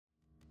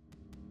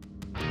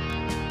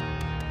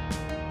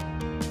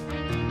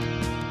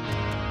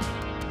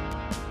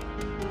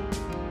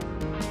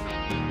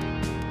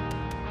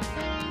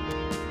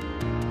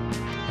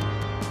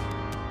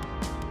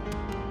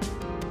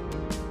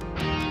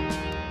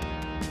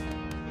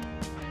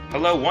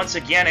Hello once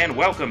again and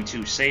welcome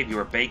to Save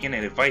Your Bacon,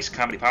 an advice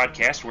comedy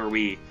podcast where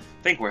we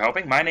think we're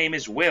helping. My name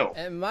is Will.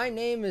 And my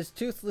name is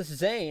Toothless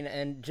Zane,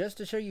 and just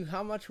to show you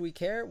how much we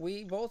care,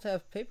 we both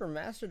have paper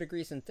master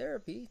degrees in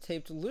therapy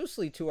taped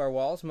loosely to our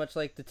walls, much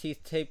like the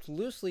teeth taped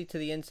loosely to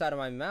the inside of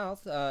my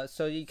mouth,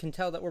 so you can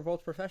tell that we're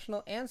both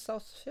professional and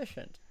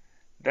self-sufficient.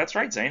 That's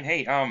right, Zane.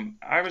 Hey,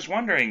 I was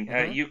wondering,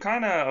 you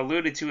kind of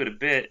alluded to it a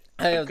bit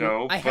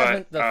ago, I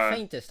haven't the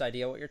faintest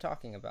idea what you're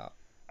talking about.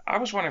 I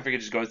was wondering if we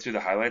could just go through the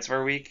highlights of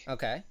our week.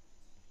 Okay.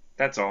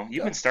 That's all.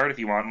 You can start if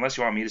you want, unless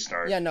you want me to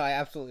start. Yeah, no, I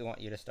absolutely want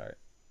you to start.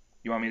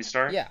 You want me to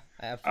start? Yeah,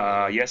 I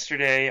absolutely.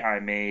 Yesterday, I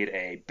made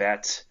a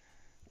bet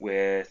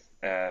with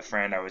a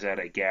friend. I was at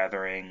a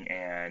gathering,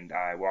 and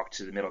I walked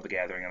to the middle of the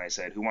gathering, and I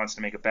said, who wants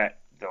to make a bet?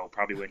 They'll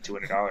probably win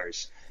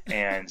 $200.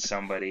 And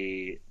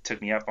somebody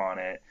took me up on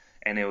it,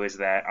 and it was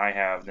that I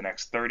have the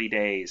next 30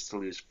 days to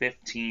lose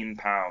 15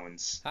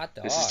 pounds. Hot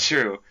dog. This is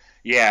true.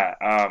 Yeah,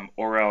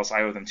 or else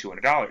I owe them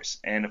 $200.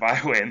 And if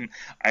I win,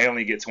 I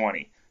only get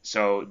 20.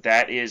 So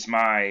that is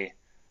my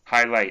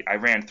highlight. I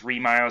ran 3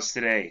 miles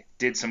today,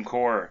 did some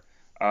core,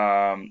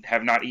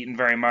 have not eaten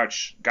very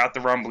much, got the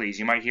rumblies.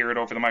 You might hear it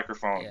over the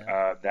microphone.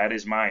 Yeah. That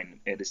is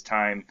mine. It is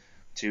time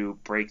to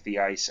break the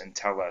ice and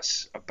tell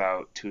us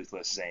about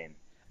Toothless Zane.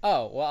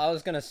 Oh, well, I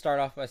was going to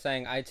start off by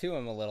saying I, too,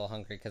 am a little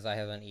hungry because I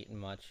haven't eaten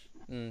much.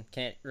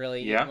 Can't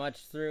really eat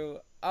much through...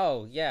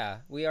 Oh, yeah,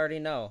 we already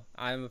know.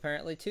 I'm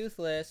apparently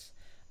toothless.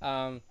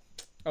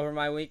 Over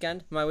my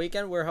weekend,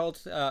 we're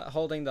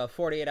holding the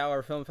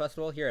 48-hour film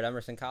festival here at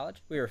Emerson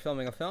College. We were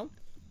filming a film.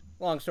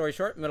 Long story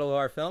short, middle of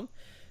our film,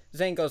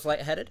 Zane goes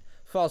lightheaded,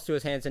 falls to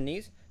his hands and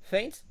knees,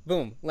 faints,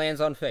 boom,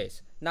 lands on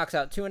face. Knocks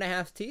out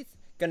 2.5 teeth.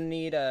 Gonna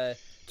need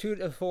 2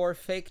 to 4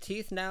 fake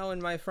teeth now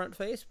in my front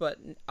face, but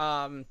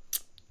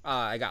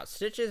I got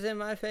stitches in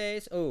my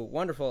face. Oh,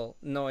 wonderful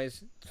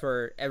noise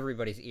for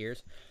everybody's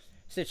ears.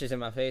 Stitches in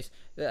my face,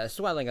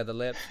 swelling of the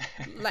lips,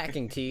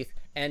 lacking teeth,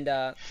 and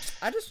I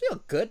just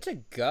feel good to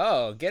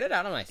go. Get it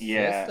out of my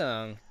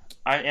system.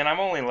 I'm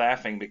only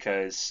laughing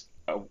because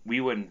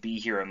we wouldn't be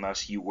here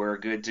unless you were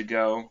good to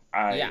go.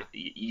 I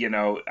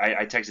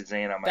texted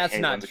Zane. I'm like, that's hey,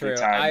 not when's true. a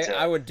good time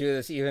I would do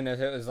this even if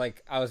it was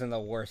like I was in the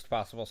worst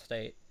possible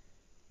state.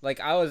 Like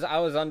I was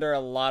under a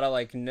lot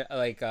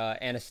of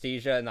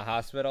anesthesia in the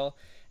hospital,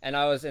 and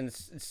I was in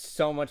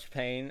so much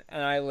pain,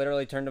 and I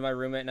literally turned to my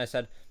roommate and I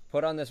said,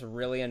 put on this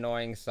really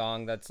annoying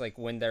song that's like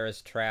When There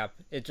Is Trap.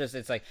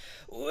 It's like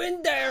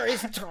When There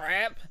Is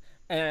Trap,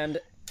 and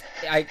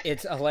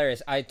it's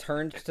hilarious. I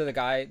turned to the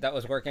guy that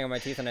was working on my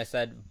teeth and I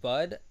said,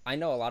 Bud, I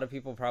know a lot of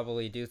people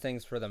probably do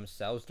things for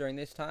themselves during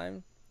this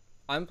time.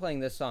 I'm playing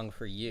this song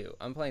for you.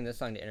 I'm playing this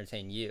song to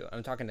entertain you.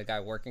 I'm talking to the guy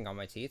working on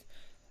my teeth.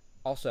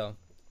 Also,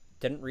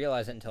 didn't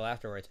realize it until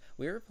afterwards.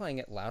 We were playing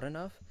it loud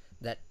enough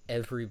that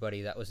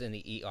everybody that was in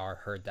the ER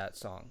heard that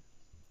song.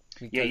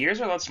 Yeah, yours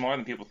are a lot smaller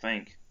than people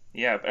think.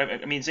 Yeah,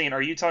 I mean, Zane,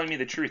 are you telling me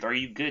the truth? Are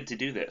you good to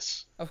do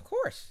this? Of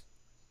course.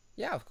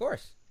 Yeah, of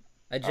course.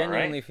 I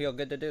genuinely feel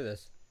good to do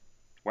this.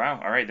 Wow.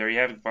 All right, there you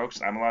have it,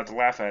 folks. I'm allowed to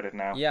laugh at it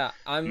now. Yeah,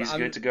 I'm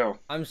good to go.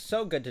 I'm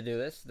so good to do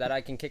this that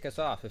I can kick us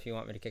off if you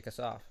want me to kick us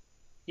off.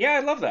 Yeah, I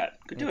love that.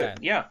 Good do it.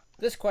 Yeah.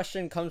 This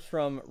question comes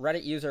from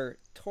Reddit user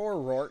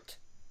Torrort,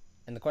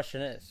 and the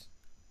question is,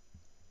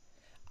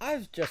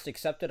 I've just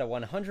accepted a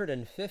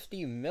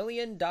 $150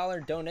 million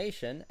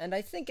donation, and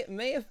I think it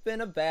may have been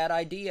a bad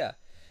idea.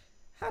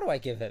 How do I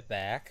give it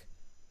back?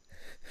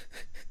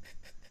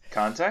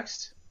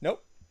 Context?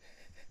 Nope.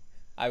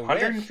 I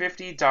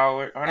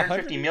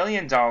 $150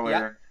 million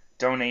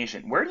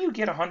donation. Where do you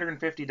get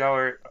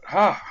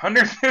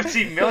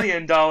 $150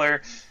 million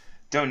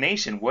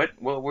donation? What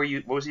do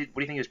you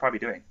think he was probably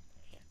doing?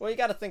 Well, you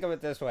got to think of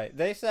it this way.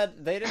 They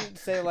didn't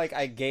say like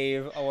I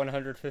gave a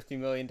 $150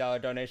 million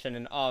donation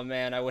and oh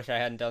man, I wish I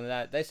hadn't done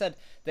that. They said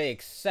they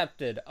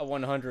accepted a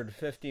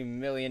 $150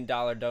 million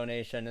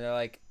donation and they're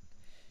like,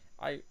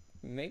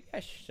 maybe I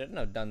shouldn't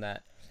have done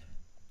that.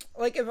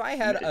 Like, if I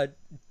had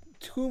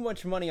too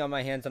much money on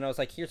my hands and I was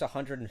like, here's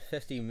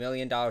 $150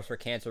 million for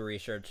cancer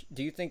research,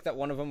 do you think that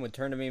one of them would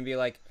turn to me and be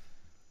like,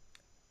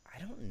 I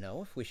don't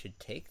know if we should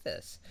take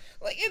this?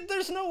 Like,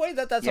 there's no way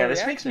that's a reaction.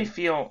 This makes me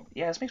feel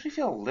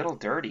a little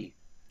dirty.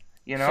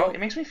 You know? It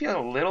makes me feel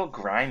a little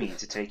grimy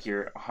to take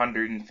your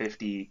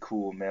 150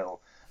 cool mil.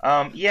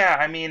 Yeah,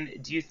 I mean,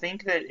 do you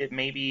think that it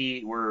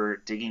maybe we're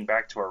digging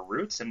back to our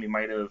roots and we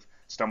might have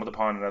stumbled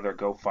upon another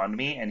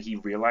GoFundMe and he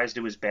realized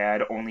it was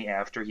bad only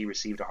after he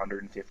received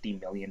 $150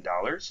 million?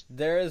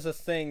 There is a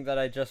thing that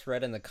I just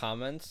read in the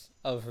comments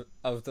of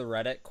the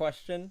Reddit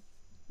question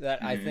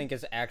that I think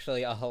is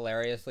actually a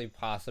hilariously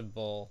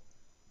possible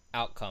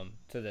outcome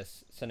to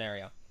this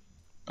scenario.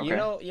 Okay.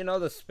 You know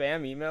the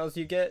spam emails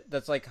you get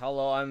that's like,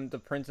 hello, I'm the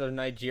Prince of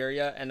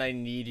Nigeria and I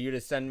need you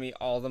to send me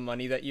all the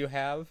money that you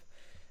have?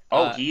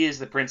 Oh, he is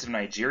the Prince of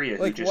Nigeria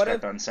who just got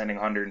done sending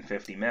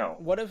 150 mil.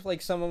 What if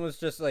like someone was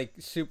just like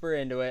super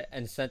into it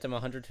and sent him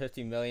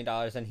 $150 million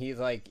and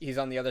he's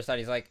on the other side,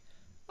 he's like,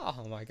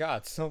 oh my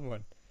god,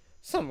 someone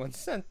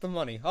sent the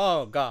money.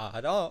 Oh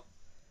god, oh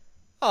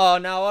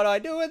now what do I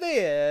do with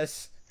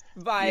this?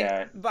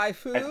 buy I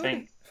food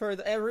think for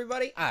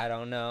everybody? I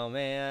don't know,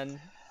 man.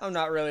 I'm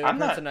not really the I'm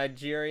Prince of not.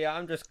 Nigeria.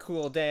 I'm just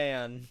Cool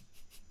Dan.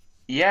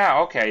 Yeah,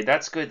 okay,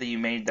 that's good that you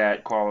made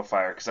that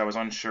qualifier because I was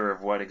unsure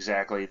of what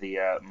exactly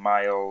the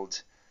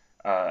mild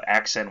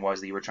accent was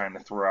that you were trying to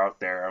throw out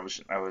there.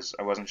 I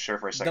wasn't sure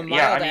for a The second.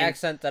 Yeah, I mild mean,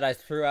 accent that I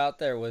threw out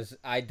there was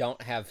I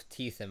don't have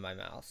teeth in my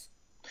mouth.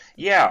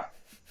 yeah,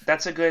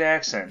 that's a good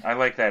accent. I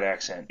like that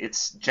accent.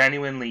 It's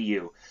genuinely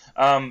you.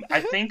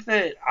 I think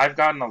that I've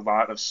gotten a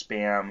lot of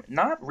spam,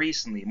 not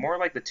recently, more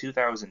like the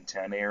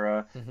 2010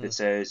 era Mm-hmm. that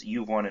says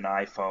you've won an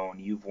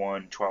iPhone, you've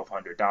won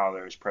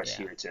 $1,200, press Yeah.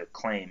 here to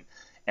claim.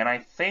 And I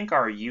think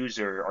our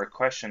user, our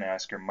question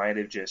asker, might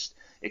have just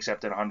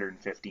accepted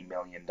 $150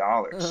 million,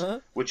 Uh-huh.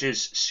 which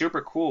is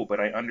super cool, but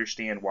I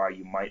understand why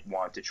you might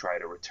want to try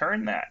to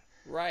return that.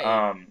 Right.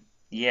 Um,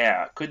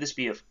 yeah, could this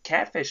be a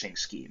catfishing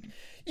scheme?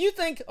 You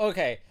think,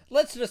 okay,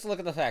 let's just look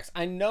at the facts.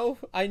 I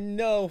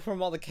know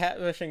from all the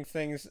catfishing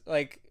things,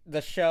 like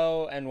the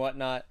show and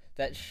whatnot,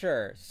 that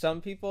sure,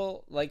 some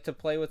people like to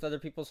play with other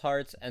people's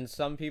hearts, and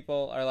some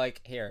people are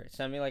like, here,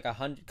 send me like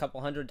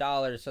couple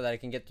 $100 so that I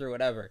can get through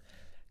whatever.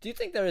 Do you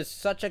think there is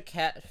such a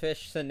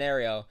catfish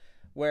scenario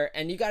where,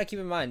 and you got to keep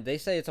in mind, they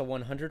say it's a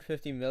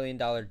 $150 million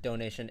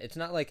donation. It's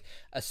not like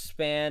a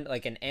span,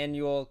 like an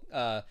annual,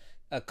 a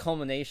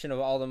culmination of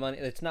all the money.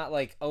 It's not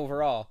like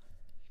overall.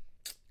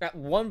 At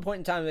one point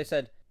in time, they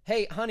said,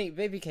 "Hey, honey,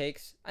 baby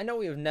cakes. I know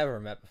we have never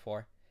met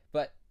before,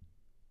 but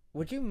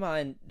would you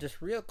mind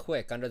just real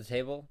quick under the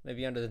table,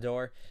 maybe under the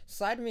door,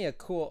 slide me a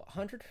cool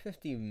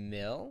 150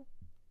 mil,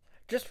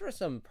 just for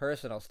some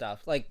personal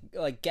stuff, like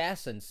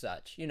gas and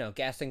such,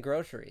 gas and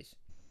groceries."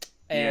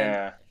 And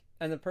Yeah.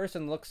 and the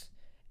person looks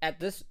at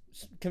this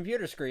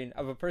computer screen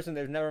of a person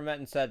they've never met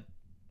and said,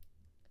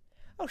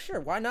 "Oh, sure,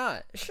 why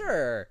not?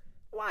 Sure,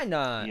 why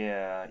not?"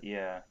 Yeah,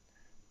 yeah.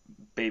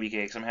 Baby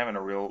cakes. I'm having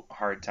a real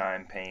hard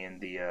time paying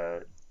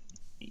the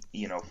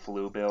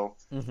flu bill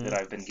Mm-hmm. that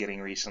I've been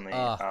getting recently.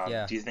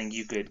 Yeah, Do you think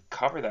you could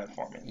cover that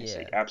for me? And you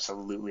say, yeah,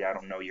 absolutely. I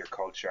don't know your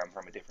culture. I'm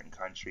from a different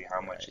country. How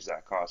much right, does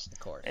that cost? of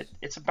course.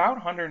 It's about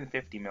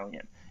 150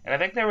 million. And I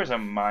think there was a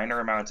minor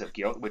amount of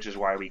guilt, which is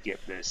why we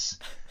get this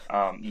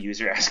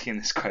user asking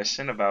this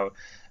question about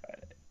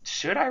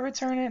should I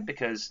return it?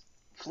 Because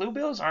flu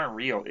bills aren't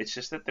real. It's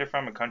just that they're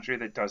from a country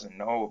that doesn't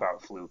know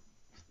about flu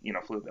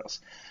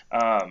bills.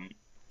 Um,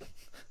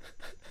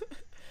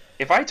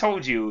 if I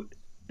told you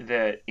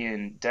that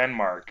in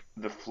Denmark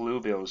the flu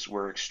bills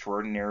were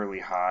extraordinarily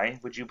high,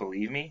 would you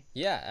believe me?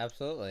 Yeah,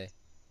 absolutely.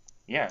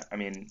 Yeah, I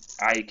mean,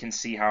 I can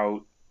see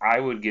how I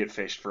would get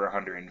fished for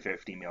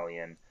 150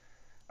 million.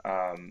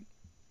 Um,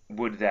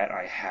 would that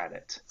I had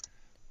it?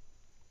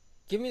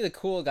 Give me the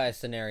cool guy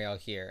scenario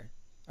here.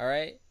 All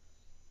right?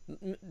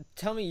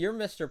 Tell me you're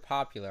Mr.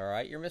 Popular, all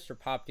right? You're Mr.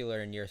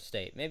 Popular in your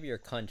state, maybe your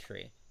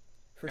country.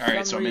 For All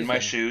right, some so I'm in my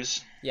reason,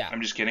 shoes. yeah.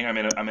 I'm just kidding. I'm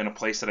in a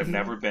place that I've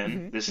never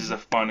been. This is a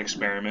fun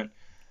experiment.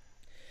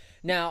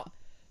 Now,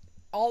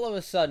 all of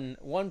a sudden,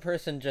 one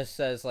person just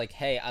says like,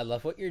 "Hey, I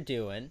love what you're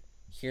doing.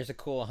 Here's a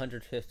cool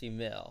 150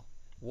 mil."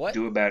 What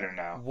Do it better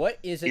now. what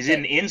is it Is it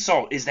an that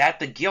insult? Is that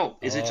the guilt?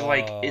 Is it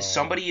like is Oh,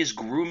 somebody is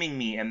grooming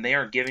me and they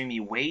are giving me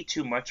way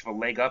too much of a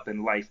leg up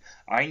in life?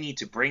 I need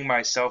to bring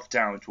myself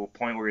down to a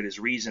point where it is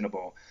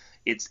reasonable.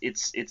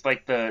 It's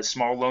like the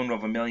small loan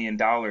of $1 million.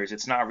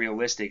 It's not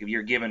realistic. If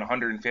you're given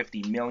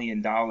 $150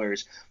 million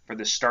for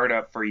the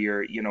startup for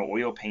your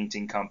oil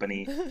painting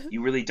company,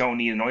 you really don't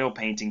need an oil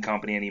painting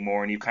company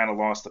anymore, and you kind of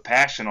lost the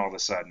passion all of a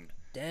sudden.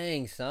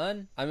 dang,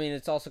 son. I mean,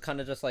 it's also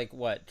kind of just like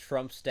what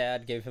Trump's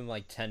dad gave him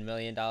like $10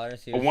 million.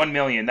 He A was 1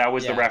 million. That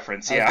was the Yeah,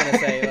 reference. I was Yeah. gonna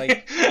say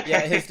like,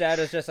 yeah, his dad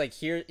was just like,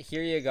 here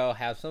you go,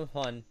 have some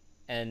fun.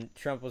 And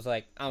Trump was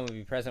like, I'm gonna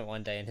be president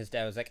one day, and his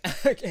dad was like,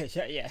 okay,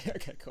 yeah,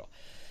 okay, cool,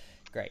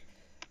 great.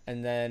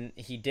 And then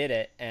he did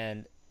it,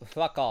 and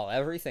fuck all,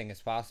 everything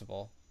is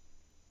possible.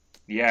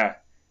 Yeah,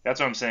 that's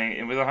what I'm saying.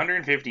 And with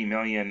 150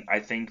 million, I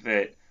think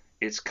that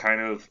it's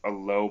kind of a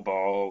low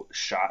ball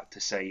shot to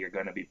say you're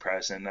going to be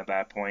president at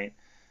that point.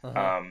 Uh huh.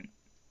 Um,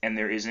 and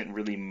there isn't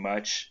really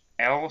much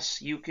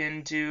else you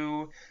can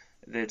do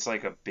that's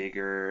like a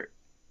bigger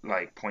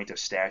like point of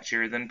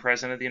stature than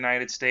president of the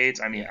United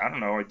States. I mean, Yeah. I don't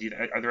know.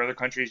 Are there other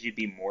countries you'd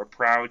be more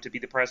proud to be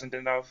the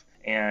president of?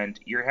 And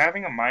you're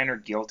having a minor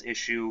guilt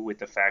issue with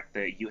the fact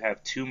that you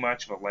have too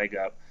much of a leg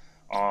up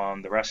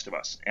on the rest of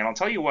us. And I'll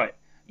tell you what,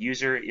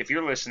 user, if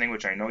you're listening,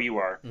 which I know you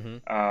are,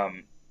 Mm-hmm.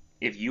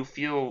 if you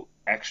feel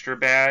extra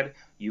bad,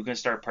 you can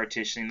start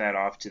partitioning that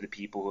off to the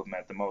people who have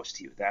meant the most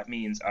to you. That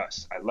means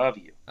us. I love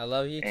you, I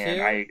love you and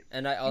too,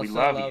 and I we also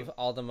love love you.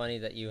 all the money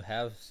that you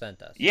have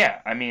sent us.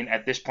 Yeah, I mean,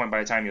 at this point, by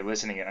the time you're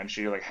listening it, I'm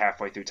sure you're like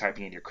halfway through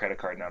typing in your credit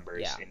card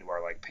numbers Yeah. into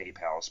our like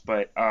PayPal's.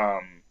 But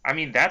I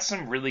mean, that's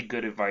some really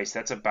good advice.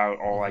 That's about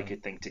all I Mm-hmm.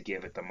 could think to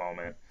give at the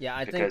moment Yeah,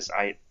 I think because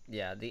I,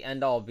 yeah, the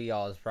end all be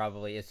all is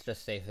probably it's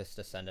just safest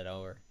to send it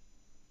over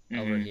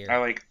mhm,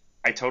 here.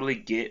 I totally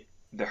get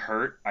the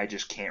hurt. I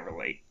just can't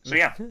relate. So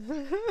yeah.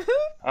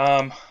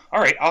 All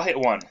right, I'll hit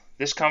one.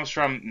 This comes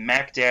from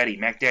Mac Daddy.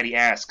 Mac Daddy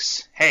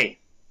asks, "Hey,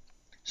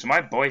 So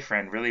my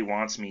boyfriend really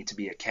wants me to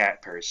be a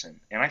cat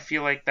person, and I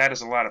feel like that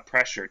is a lot of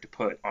pressure to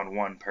put on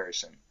one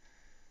person.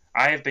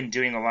 I have been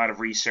doing a lot of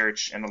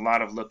research and a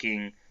lot of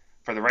looking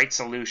for the right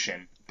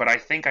solution, but I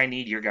think I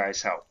need your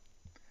guys' help.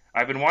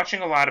 I've been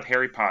watching a lot of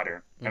Harry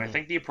Potter, and I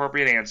think the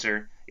appropriate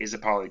answer is a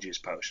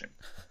Polyjuice potion.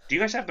 Do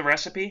you guys have the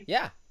recipe?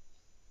 Yeah.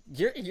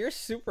 You're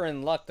super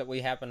in luck that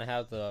we happen to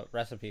have the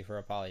recipe for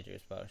a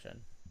Polyjuice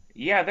potion.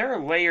 Yeah, there are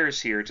layers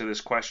here to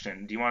this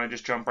question. Do you want to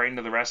just jump right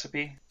into the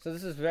recipe? So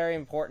this is very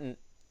important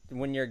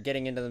when you're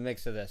getting into the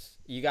mix of this.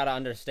 You got to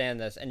understand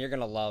this, and you're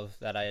going to love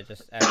that I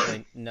just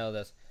actually know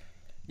this.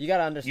 You got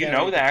to understand. You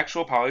know the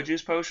actual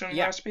Polyjuice potion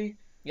recipe?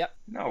 Yep.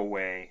 No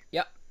way.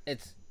 Yep.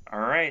 It's all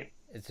right.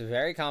 It's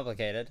very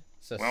complicated.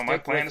 So well, my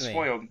plan is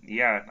spoiled.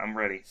 Yeah, I'm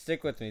ready.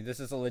 Stick with me. This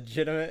is a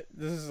legitimate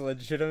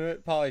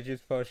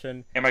Polyjuice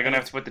potion. Am I gonna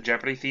have to put the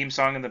Jeopardy theme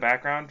song in the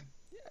background?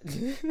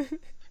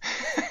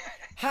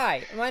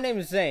 Hi, my name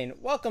is Zane.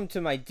 Welcome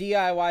to my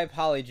DIY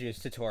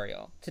Polyjuice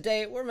tutorial.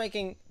 Today we're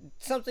making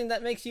something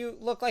that makes you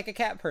look like a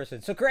cat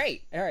person. So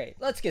great! Alright,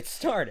 let's get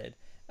started.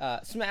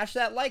 Smash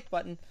that like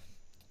button.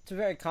 It's a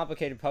very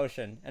complicated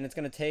potion, and it's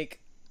going to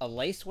take a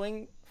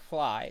lacewing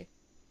fly,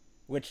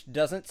 which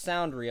doesn't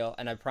sound real,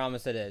 and I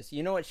promise it is.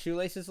 You know what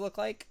shoelaces look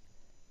like?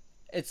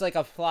 It's like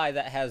a fly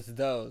that has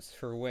those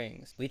for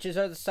wings. Leeches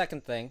are the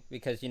second thing,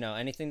 because,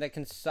 anything that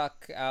can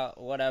suck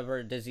out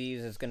whatever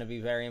disease is going to be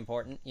very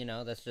important.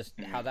 That's just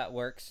how that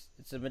works.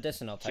 It's a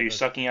medicinal type. So you're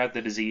sucking out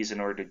the disease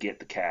in order to get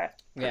the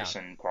cat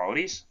person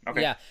qualities?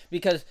 Okay. Yeah,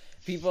 because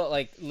people,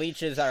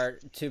 leeches are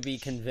to be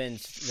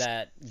convinced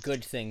that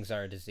good things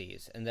are a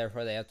disease, and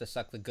therefore they have to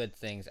suck the good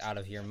things out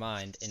of your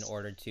mind in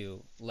order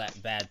to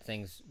let bad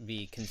things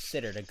be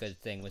considered a good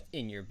thing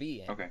within your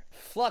being. Okay.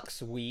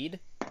 Fluxweed,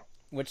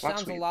 which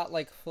sounds a lot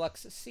like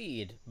flax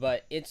seed,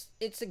 but it's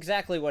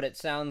exactly what it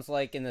sounds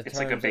like in the terms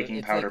of... It's like a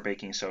baking powder,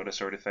 baking soda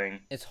sort of thing.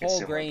 It's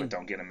whole grain, but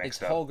don't get them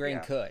mixed up. It's whole grain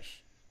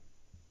Kush.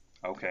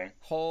 Okay.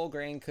 Whole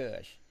grain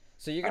Kush.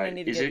 So you're going to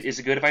need to Is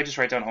it good if I just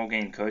write down whole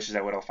grain Kush? Is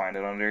that what I'll find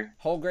it under?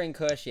 Whole grain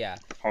Kush, yeah.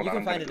 You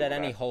can find it at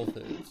any Whole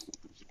Foods.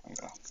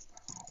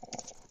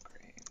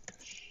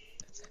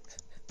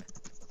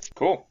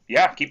 Cool.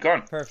 Yeah, keep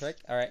going.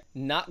 Perfect. All right.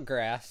 Knot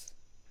grass.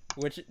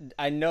 Which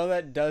I know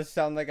that does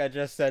sound like I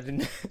just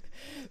said,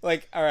 all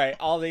right,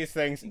 all these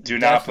things. Do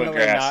not put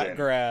grass in.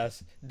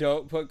 Grass.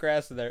 Don't put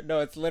grass in there. No,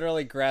 it's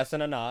literally grass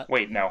in a knot.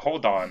 Wait, now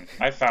hold on.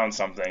 I found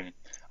something.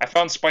 I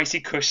found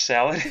spicy Kush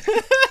salad.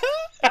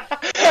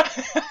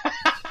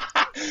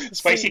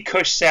 Spicy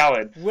Kush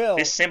salad.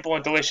 This simple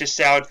and delicious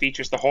salad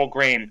features the whole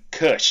grain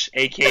Kush,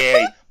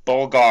 aka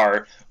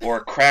Bulgar,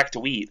 or cracked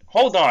wheat.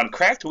 Hold on,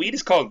 cracked wheat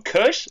is called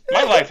Kush?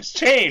 My life has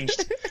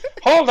changed.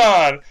 Hold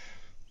on.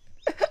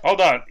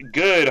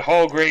 Good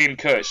whole grain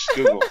Kush.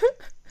 Google.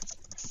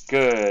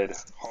 Good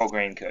whole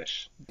grain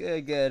Kush.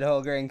 Good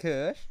whole grain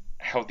Kush.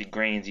 Healthy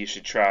grains you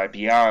should try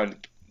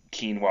beyond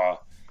quinoa.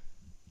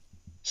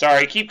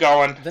 Sorry, keep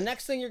going. The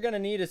next thing you're going to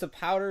need is a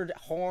powdered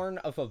horn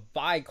of a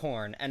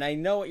bicorn. And I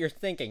know what you're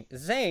thinking.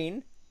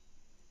 Zane,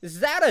 is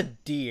that a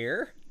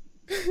deer?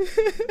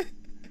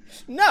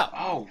 No.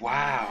 Oh,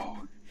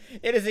 wow.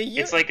 It is a.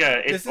 It's like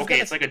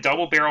a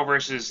double barrel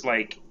versus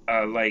like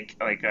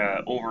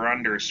a over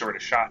under sort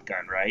of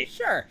shotgun, right?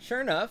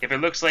 Sure enough. If it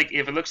looks like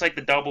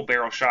the double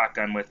barrel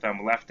shotgun with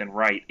left and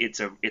right,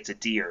 it's a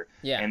deer.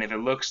 Yeah. And if it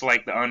looks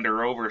like the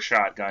under over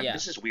shotgun,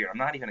 this is weird. I'm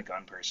not even a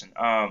gun person.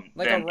 Then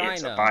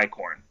it's a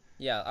bicorn.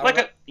 Yeah.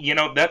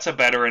 That's a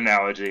better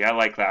analogy. I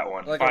like that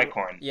one.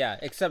 Bicorn. Yeah,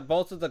 except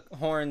both of the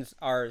horns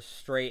are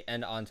straight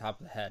and on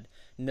top of the head.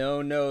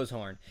 No nose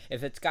horn.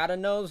 If it's got a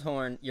nose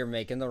horn, you're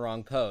making the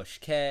wrong posh,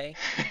 okay?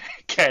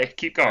 Okay,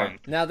 keep going.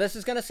 Right. Now, this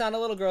is going to sound a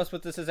little gross,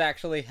 but this is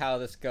actually how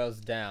this goes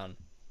down.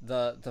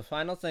 The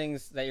final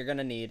things that you're going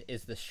to need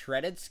is the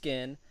shredded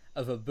skin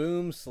of a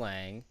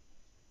boomslang,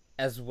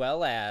 as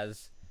well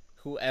as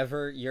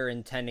whoever you're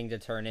intending to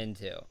turn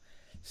into.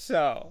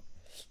 So,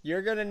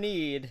 you're going to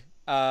need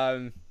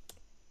the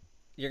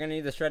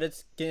shredded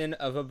skin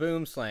of a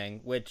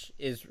boomslang, which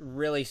is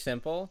really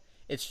simple.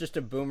 It's just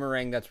a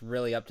boomerang that's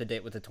really up to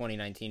date with the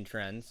 2019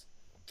 trends.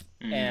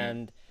 Mm-hmm.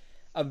 And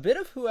a bit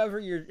of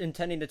whoever you're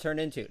intending to turn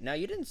into. Now,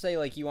 you didn't say,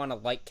 you want to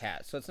like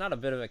cats, so it's not a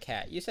bit of a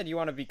cat. You said you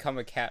want to become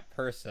a cat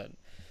person.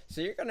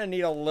 So you're going to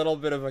need a little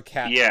bit of a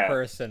cat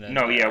person.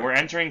 We're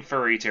entering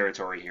furry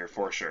territory here,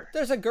 for sure.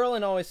 There's a girl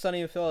in Always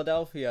Sunny in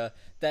Philadelphia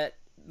that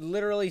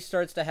literally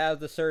starts to have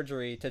the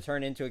surgery to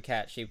turn into a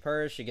cat. She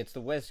purrs, she gets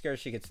the whiskers,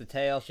 she gets the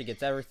tail, she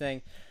gets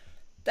everything.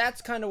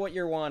 That's kind of what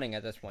you're wanting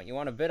at this point. You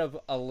want a bit of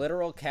a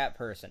literal cat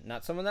person.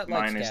 Not someone that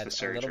likes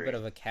cats, a little bit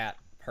of a cat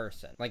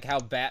person. Like how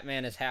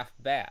Batman is half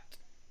bat.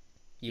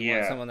 You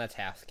want someone that's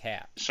half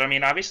cat. So,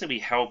 obviously we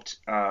helped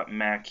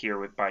Mac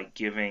here by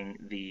giving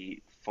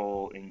the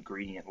full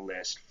ingredient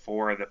list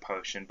for the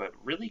potion. But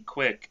really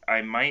quick,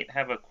 I might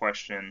have a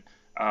question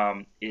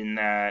in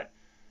that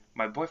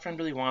my boyfriend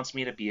really wants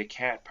me to be a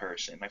cat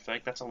person. I feel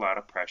like that's a lot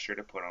of pressure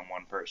to put on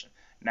one person.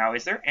 Now,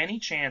 is there any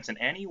chance in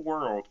any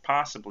world,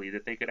 possibly,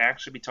 that they could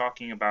actually be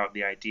talking about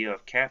the idea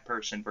of cat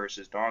person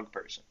versus dog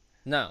person?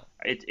 No.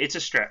 It's a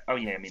strap. Oh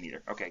yeah, me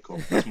neither. Okay, cool.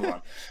 Let's move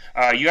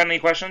on. You got any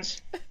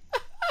questions?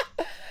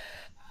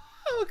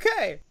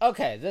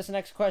 Okay, this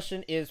next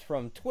question is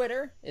from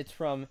Twitter. It's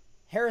from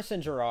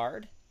Harrison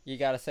Gerard. You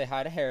gotta say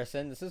hi to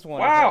Harrison. This is Wow,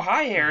 wonderful.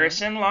 hi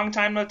Harrison. Long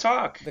time no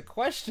talk. The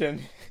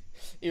question,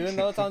 even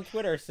though it's on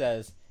Twitter,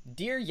 says,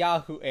 "Dear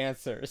Yahoo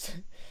Answers."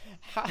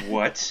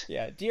 What?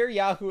 Yeah, dear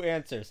Yahoo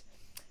Answers.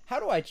 How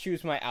do I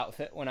choose my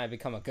outfit when I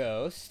become a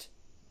ghost?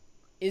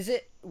 Is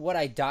it what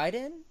I died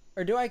in,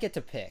 or do I get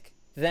to pick?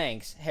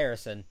 Thanks,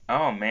 Harrison.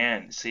 Oh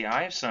man, see,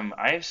 I have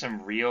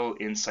some real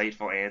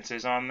insightful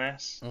answers on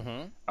this.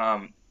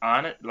 Mm-hmm.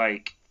 On it,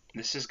 like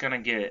this is gonna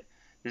get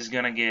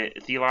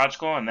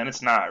theological, and then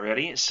it's not.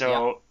 Ready? Yep.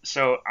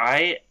 So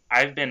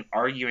I've been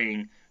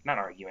not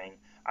arguing.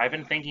 I've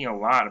been thinking a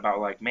lot about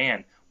like,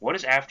 man, what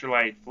does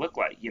afterlife look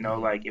like?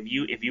 Mm-hmm. Like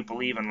if you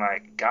believe in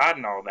like God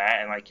and all that,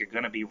 and like you're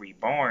gonna be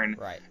reborn,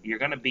 Right. you're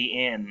gonna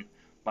be in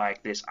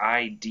like this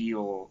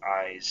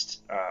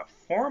idealized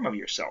form of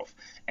yourself,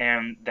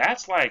 and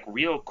that's like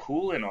real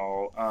cool and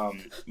all.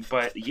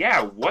 But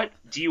yeah, what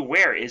do you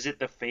wear? Is it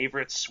the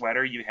favorite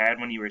sweater you had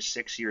when you were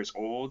 6 years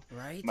old,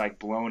 Right. like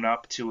blown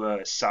up to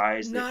a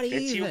size Not that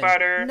fits you even.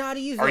 better? Not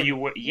even. Are you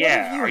What if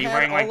yeah? you Are you had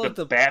wearing like all the of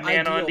the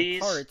Batman ideal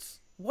undies? parts?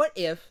 What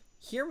if?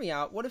 Hear me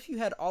out. What if you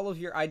had all of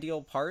your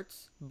ideal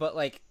parts, but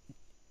like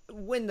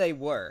when they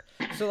were?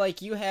 So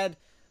like you had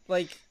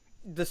like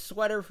the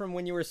sweater from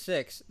when you were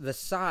 6, the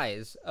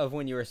size of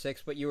when you were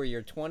 6, but you were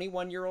your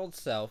 21-year-old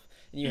self,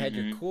 and you had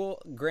your Mm-hmm.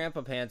 cool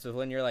grandpa pants of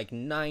when you're like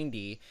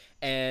 90,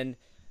 and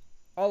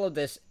all of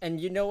this, and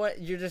you know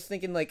what? You're just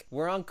thinking like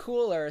we're on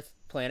Cool Earth,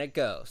 planet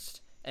Ghost,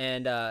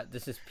 and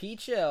this is P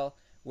Chill.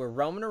 We're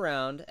roaming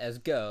around as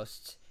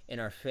ghosts in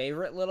our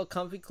favorite little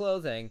comfy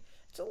clothing.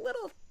 It's a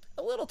little.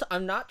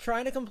 I'm not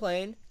trying to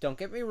complain. Don't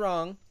get me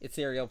wrong. It's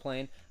Serial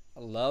Plane. I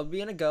love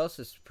being a ghost.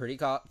 It's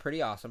pretty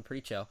awesome,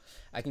 pretty chill.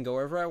 I can go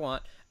wherever I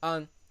want.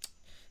 I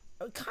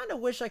kind of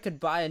wish I could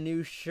buy a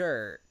new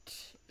shirt.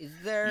 Is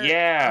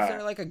Yeah.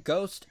 there like a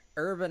Ghost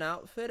Urban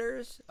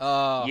Outfitters?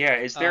 Oh, Yeah,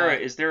 is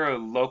there a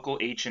local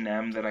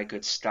H&M that I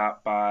could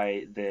stop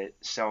by that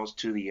sells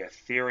to the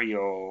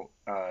ethereal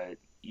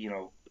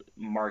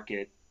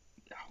market?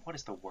 What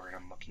is the word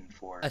I'm looking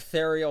for?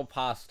 ethereal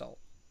postal.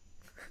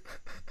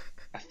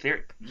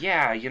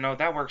 Yeah,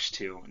 that works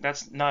too.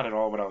 That's not at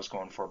all what I was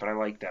going for, but I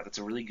like that. That's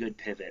a really good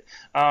pivot.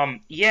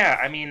 Yeah,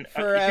 I mean,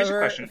 here's a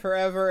question.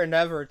 Forever and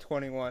ever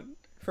 21.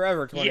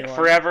 Forever Yeah, 21.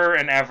 forever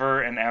and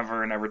ever and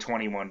ever and ever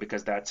 21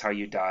 because that's how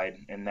you died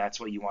and that's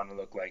what you want to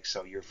look like.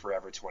 So you're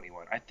forever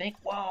 21. I think,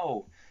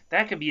 whoa,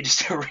 that could be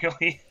just a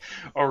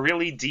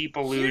really deep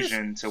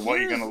allusion to what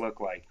you're Here's gonna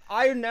look like.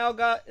 I now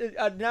got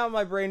now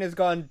my brain has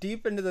gone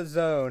deep into the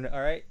zone,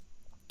 all right?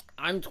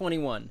 I'm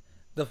 21.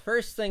 The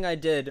first thing I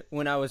did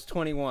when I was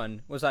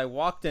 21 was I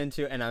walked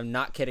into, and I'm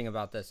not kidding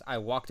about this, I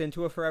walked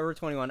into a Forever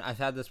 21. I've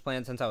had this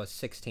plan since I was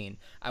 16.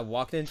 I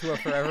walked into a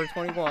Forever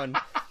 21,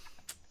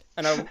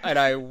 and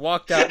I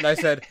walked out and I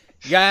said,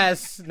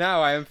 "Yes,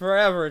 now I am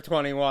Forever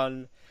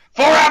 21."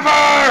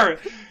 Forever!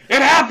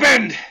 It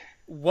happened.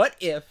 What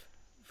if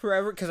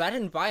Forever? Because I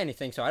didn't buy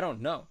anything, so I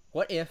don't know.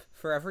 What if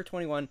Forever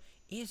 21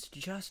 is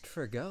just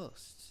for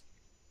ghosts?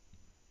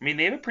 I mean,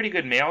 they have a pretty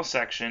good male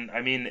section. I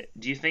mean,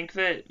 do you think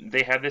that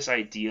they had this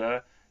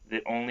idea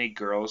that only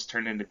girls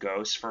turned into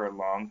ghosts for a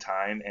long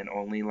time and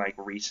only like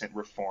recent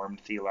reformed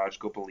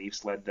theological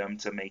beliefs led them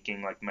to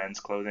making like men's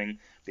clothing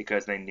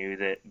because they knew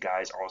that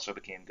guys also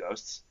became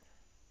ghosts?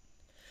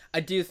 I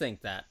do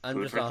think that. I'm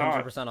Food just for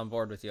thought. 100% on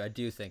board with you. I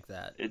do think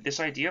that. This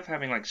idea of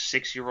having like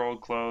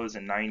 6-year-old clothes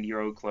and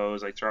 90-year-old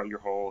clothes like throughout your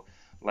whole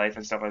life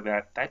and stuff like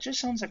that just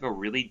sounds like a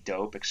really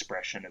dope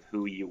expression of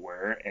who you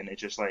were, and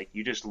it's just like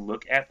you just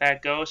look at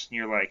that ghost and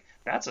you're like,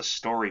 that's a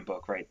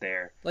storybook right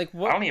there. Like, I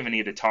what? don't even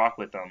need to talk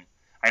with them.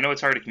 I know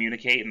it's hard to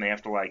communicate and they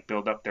have to like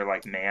build up their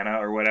like mana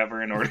or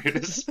whatever in order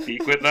to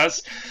speak with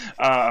us.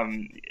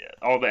 um,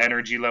 all the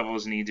energy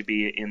levels need to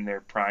be in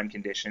their prime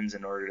conditions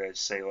in order to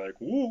say like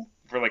woo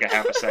for like a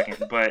half a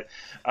second,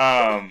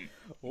 um,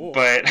 Ooh.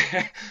 but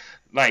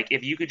like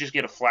if you could just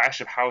get a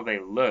flash of how they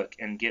look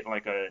and get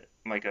like a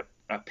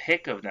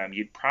pic of them,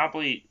 you'd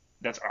probably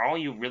that's all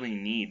you really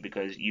need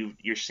because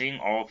you're seeing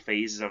all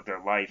phases of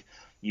their life.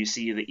 You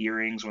see the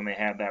earrings when they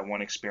had that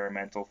one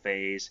experimental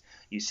phase.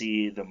 You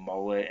see the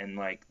mullet and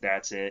like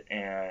that's it,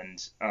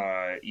 and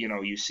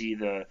you see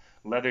the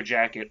leather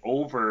jacket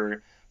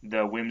over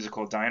the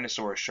whimsical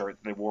dinosaur shirt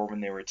they wore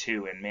when they were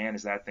 2, and man,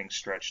 is that thing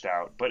stretched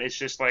out. But it's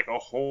just like a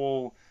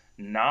whole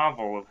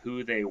novel of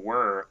who they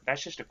were.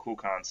 That's just a cool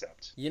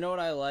concept. You know what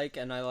I like?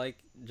 And I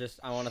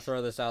want to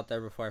throw this out there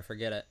before I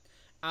forget it.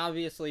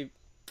 Obviously,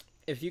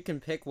 if you can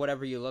pick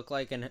whatever you look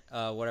like and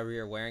whatever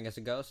you're wearing as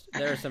a ghost,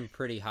 there are some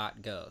pretty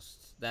hot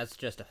ghosts. That's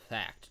just a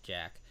fact,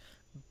 Jack.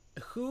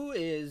 Who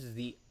is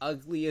the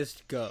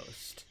ugliest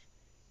ghost?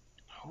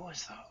 Who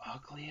is the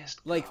ugliest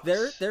Like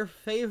ghost? their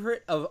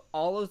favorite of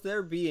all of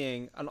their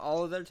being and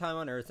all of their time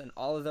on Earth and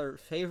all of their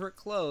favorite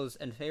clothes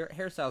and favorite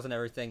hairstyles and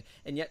everything,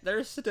 and yet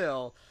they're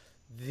still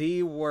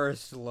the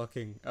worst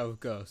looking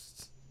of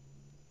ghosts.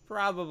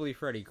 Probably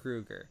Freddy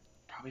Krueger.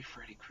 Probably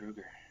Freddy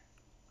Krueger.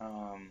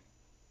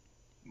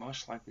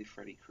 Most likely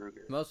Freddy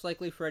Krueger. Most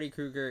likely Freddy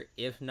Krueger,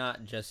 if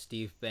not just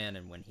Steve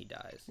Bannon when he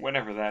dies.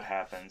 Whenever that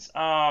happens.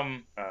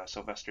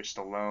 Sylvester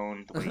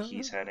Stallone, the way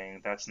he's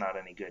heading, that's not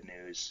any good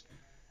news.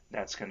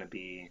 That's gonna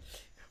be...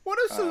 What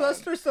if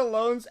Sylvester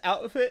Stallone's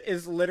outfit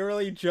is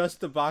literally just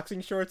the boxing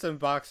shorts and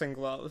boxing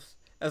gloves?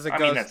 I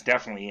mean, that's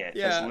definitely it.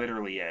 Yeah. That's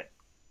literally it.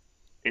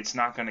 It's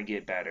not gonna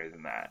get better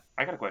than that.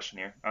 I got a question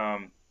here.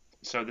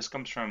 So this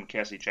comes from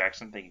Cassidy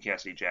Jackson. Thank you,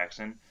 Cassidy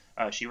Jackson.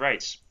 She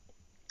writes,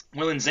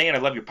 Will and Zane, I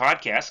love your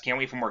podcast. Can't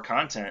wait for more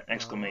content! !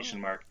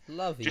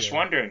 Love you. Just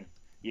wondering.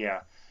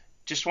 Yeah.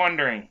 Just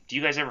wondering, do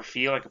you guys ever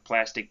feel like a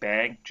plastic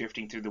bag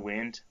drifting through the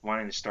wind,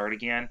 wanting to start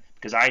again?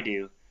 Because I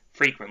do,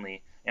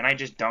 frequently. And I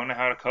just don't know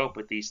how to cope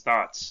with these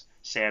thoughts.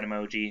 Sad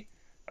emoji,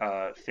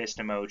 fist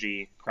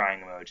emoji,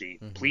 crying emoji.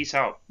 Mm-hmm. Please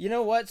help. You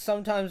know what?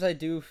 Sometimes I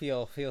do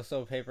feel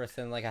so paper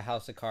thin, like a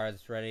house of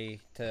cards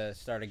ready to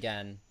start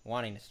again.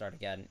 Wanting to start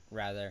again,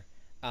 rather.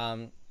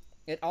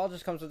 It all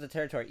just comes with the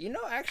territory. You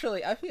know,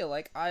 actually, I feel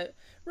like I'm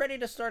ready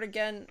to start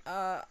again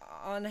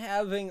on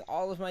having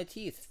all of my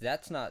teeth.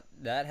 That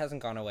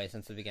hasn't gone away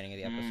since the beginning of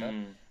the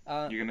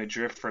episode. You're going to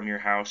drift from your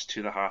house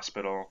to the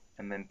hospital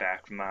and then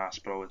back from the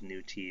hospital with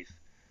new teeth.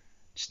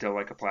 Still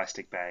like a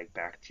plastic bag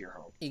back to your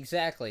home.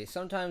 Exactly.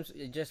 Sometimes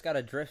you just got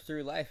to drift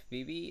through life,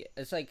 BB.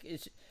 It's like,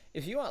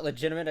 if you want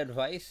legitimate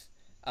advice,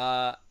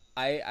 I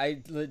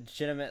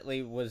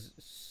legitimately was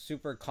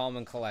super calm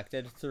and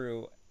collected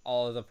through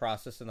all of the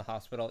process in the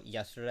hospital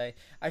yesterday.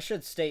 I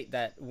should state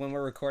that when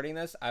we're recording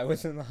this, I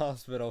was in the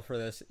hospital for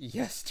this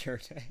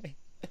yesterday.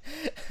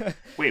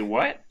 Wait,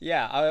 what?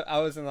 Yeah, I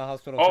was in the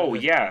hospital. Oh,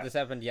 yeah. This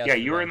happened yesterday.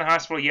 Yeah, you were in the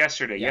hospital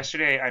yesterday. Yeah.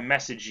 Yesterday, I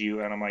messaged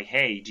you, and I'm like,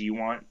 hey, do you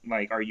want,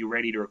 like, are you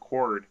ready to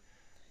record?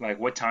 Like,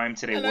 what time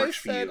today works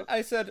for you?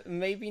 I said,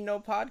 maybe no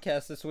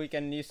podcast this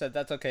weekend, and you said,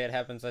 that's okay, it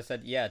happens. I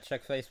said, yeah,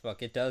 check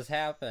Facebook. It does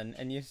happen.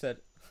 And you said,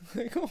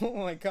 like, oh,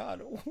 my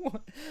God,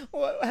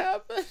 what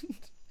happened?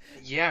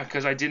 Yeah,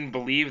 because I didn't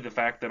believe the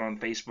fact that on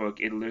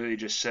Facebook, it literally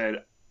just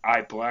said,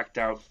 I blacked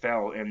out,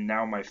 fell, and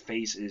now my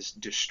face is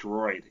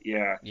destroyed.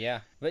 Yeah.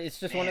 Yeah, but it's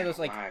just one of those,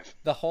 like,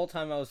 the whole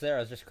time I was there,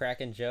 I was just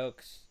cracking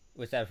jokes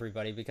with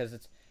everybody because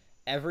it's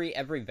every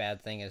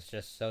bad thing is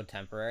just so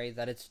temporary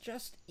that it's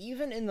just,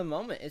 even in the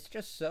moment, it's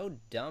just so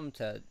dumb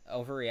to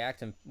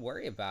overreact and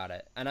worry about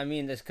it. And I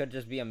mean, this could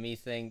just be a me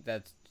thing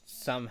that's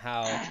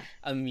somehow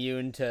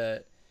immune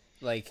to,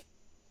 like,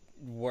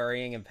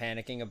 worrying and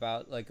panicking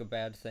about, like, a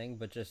bad thing,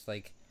 but just,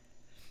 like,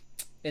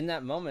 in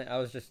that moment, I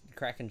was just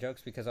cracking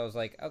jokes because I was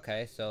like,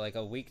 okay, so like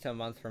a week to a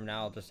month from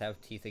now, I'll just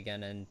have teeth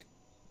again, and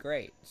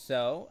great.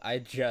 So I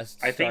just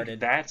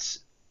started.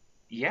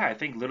 I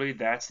think literally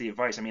that's the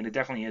advice. I mean, it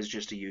definitely is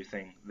just a you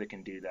thing that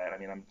can do that. I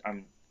mean,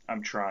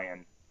 I'm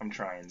trying,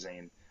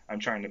 Zane. I'm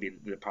trying to be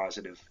the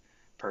positive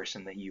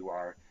person that you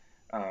are.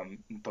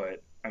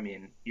 But I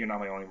mean, you're not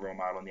my only role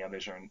model, and the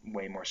others are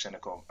way more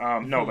cynical.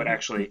 No, but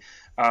actually,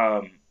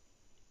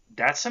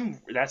 That's some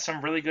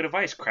really good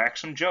advice. Crack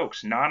some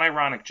jokes,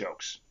 non-ironic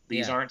jokes.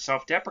 These aren't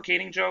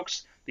self-deprecating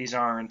jokes. These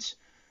aren't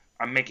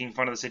I'm making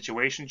fun of the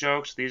situation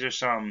jokes. These are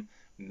some,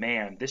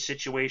 man, this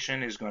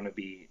situation is going to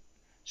be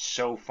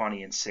so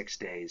funny in 6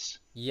 days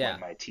when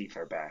my teeth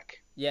are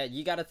back. Yeah,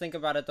 you got to think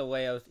about it the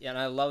way and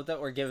I love that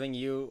we're giving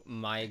you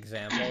my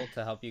example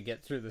to help you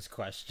get through this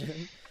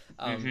question.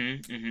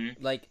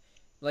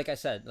 Like I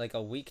said, like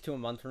a week to a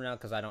month from now,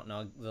 because I don't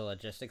know the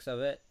logistics of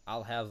it,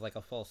 I'll have like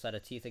a full set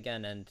of teeth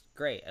again, and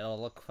great.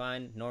 It'll look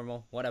fine,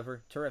 normal,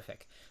 whatever,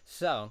 terrific.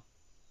 So,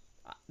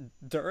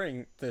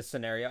 during this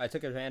scenario, I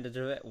took advantage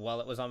of it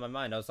while it was on my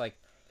mind. I was like,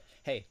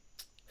 hey,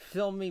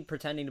 film me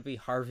pretending to be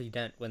Harvey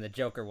Dent when the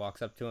Joker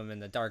walks up to him in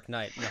The Dark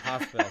Knight in the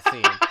hospital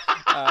scene.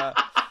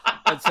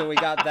 And so we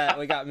got that.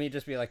 We got me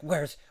just be like,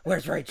 where's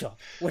Rachel?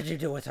 What'd you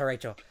do with her,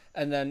 Rachel?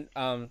 And then,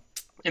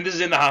 and this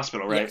is in the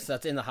hospital, right? Yes,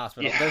 that's in the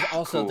hospital. Yeah,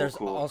 there's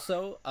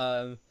also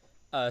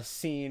a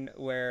scene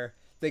where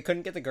they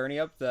couldn't get the gurney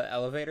up the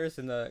elevators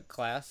in the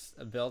class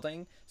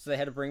building, so they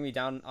had to bring me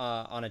down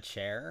on a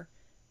chair.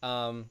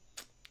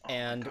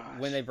 And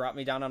when they brought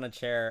me down on a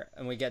chair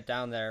and we get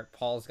down there,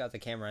 Paul's got the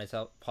camera. And I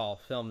tell Paul,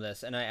 film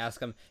this, and I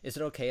ask him, is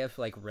it okay if,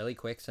 like, really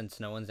quick, since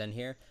no one's in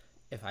here,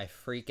 if I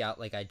freak out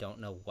like I don't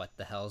know what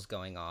the hell's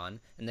going on?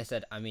 And they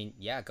said, I mean,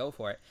 yeah, go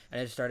for it. And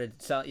I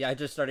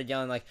just started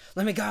yelling like,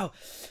 let me go.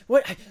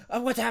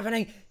 What's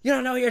happening? You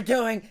don't know what you're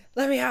doing.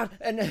 Let me out.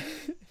 And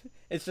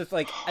it's just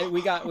like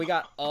we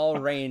got all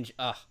range,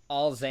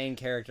 all Zane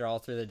character all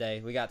through the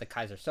day. We got the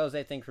Kaiser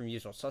Soze thing from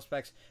Usual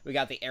Suspects. We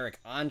got the Eric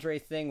Andre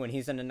thing when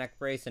he's in a neck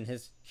brace in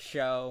his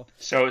show.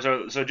 So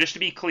just to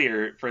be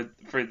clear,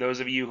 for those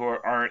of you who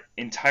aren't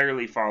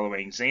entirely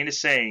following, Zane is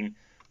saying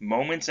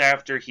moments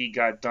after he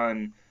got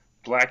done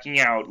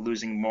blacking out,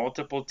 losing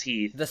multiple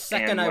teeth. The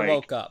second I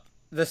woke up.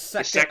 The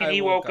second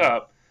he woke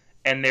up,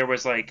 and there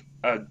was like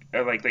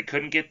they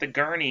couldn't get the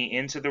gurney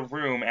into the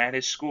room at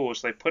his school,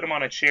 so they put him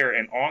on a chair.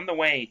 And on the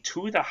way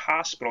to the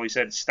hospital, he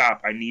said, "Stop!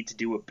 I need to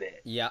do a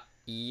bit." Yeah.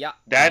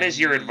 That is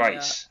your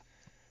advice.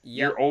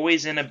 You're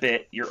always in a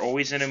bit. You're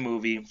always in a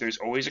movie. There's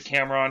always a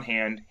camera on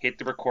hand. Hit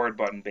the record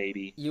button,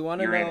 baby. You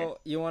want to know?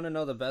 You want to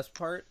know the best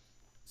part?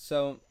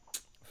 So,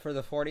 for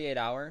the 48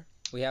 hour,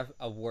 we have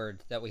a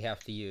word that we have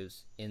to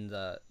use in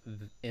the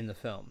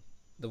film.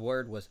 The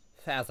word was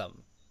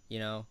fathom. You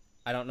know,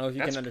 I don't know if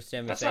you can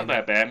understand me. That's not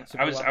that bad.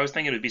 I was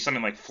thinking it would be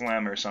something like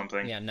phlegm or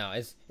something. Yeah, no,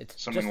 it's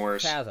something just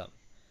worse. Fathom.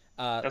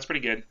 That's pretty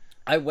good.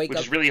 Which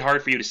is really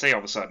hard for you to say all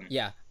of a sudden.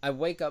 Yeah, I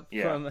wake up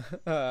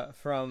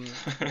from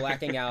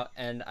blacking out,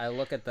 and I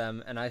look at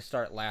them, and I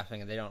start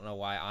laughing, and they don't know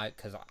why.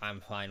 Because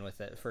I'm fine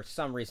with it for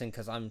some reason,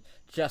 because I'm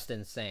just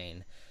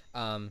insane.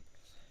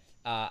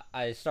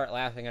 I start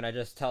laughing, and I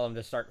just tell them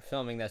to start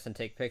filming this and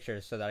take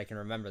pictures so that I can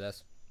remember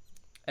this.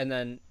 And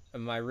then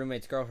my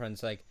roommate's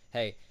girlfriend's like,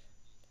 "Hey,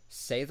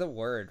 say the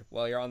word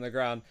while you're on the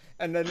ground,"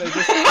 and then they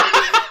just.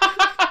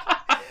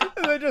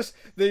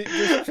 They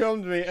just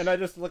filmed me, and I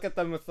just look at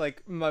them with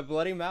like my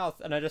bloody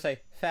mouth, and I just say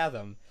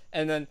fathom,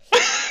 and then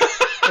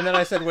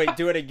I said, "Wait,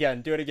 do it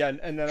again,"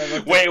 and then I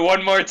looked. Wait,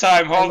 one more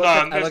time. Hold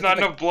on. There's not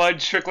enough blood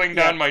trickling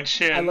down my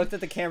chin. I looked at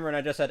the camera and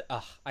I just said,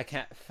 "Ugh, I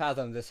can't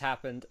fathom this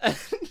happened."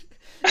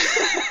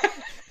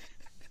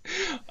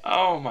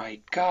 Oh my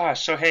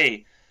gosh! So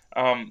hey,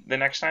 the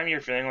next time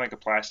you're feeling like a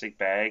plastic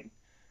bag,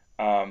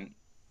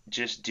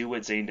 just do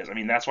what Zane does. I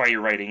mean, that's why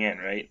you're writing in,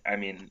 right? I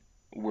mean.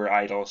 We're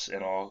idols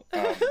and all,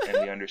 and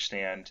we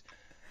understand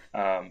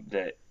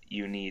that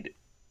you need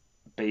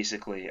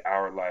basically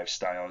our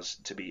lifestyles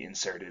to be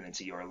inserted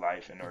into your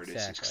life in order to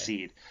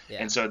succeed. Yeah.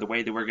 And so the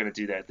way that we're going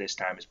to do that this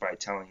time is by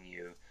telling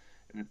you,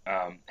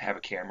 have a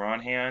camera on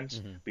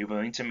hand, be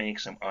willing to make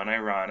some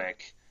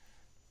unironic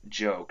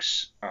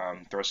jokes,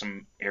 throw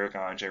some Eric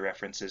Andre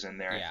references in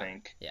there, I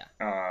think. Yeah.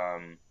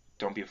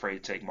 Don't be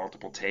afraid to take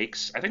multiple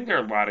takes. I think there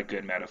are a lot of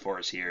good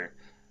metaphors here.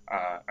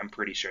 I'm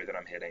pretty sure that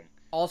I'm hitting.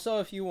 Also,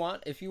 if you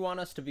want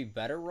us to be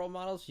better role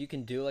models, you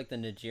can do like the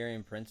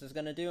Nigerian prince is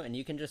gonna do, and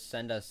you can just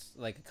send us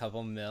like a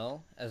couple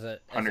mil as a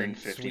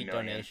sweet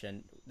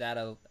donation.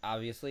 That'll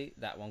obviously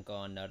that won't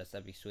go unnoticed.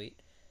 That'd be sweet.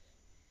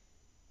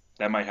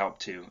 That might help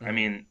too. I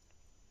mean,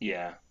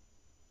 yeah,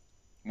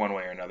 one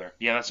way or another.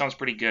 Yeah, that sounds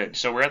pretty good.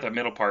 So we're at the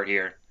middle part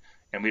here,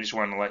 and we just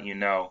wanted to let you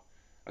know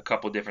a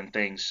couple different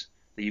things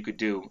that you could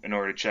do in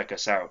order to check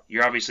us out.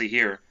 You're obviously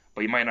here,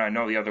 but you might not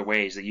know the other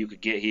ways that you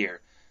could get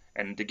here.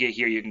 And to get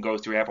here, you can go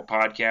through Apple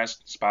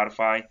Podcasts,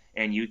 Spotify,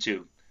 and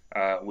YouTube.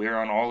 We're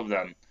on all of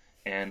them.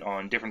 And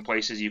on different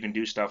places, you can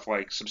do stuff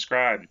like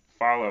subscribe,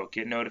 follow,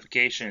 get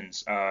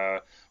notifications,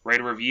 write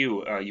a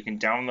review. You can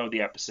download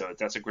the episodes.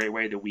 That's a great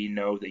way that we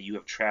know that you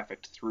have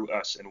trafficked through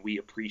us, and we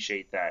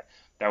appreciate that.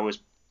 That was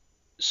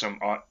some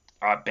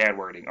bad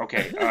wording.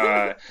 Okay.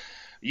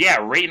 Yeah,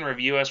 rate and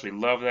review us. We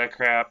love that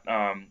crap.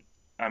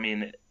 I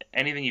mean,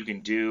 anything you can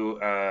do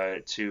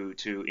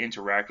to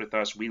interact with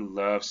us, we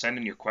love. Send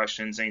in your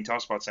questions. Zane, tell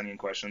us about sending in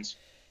questions.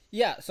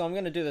 Yeah, so I'm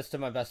going to do this to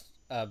my best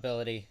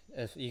ability.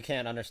 If you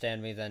can't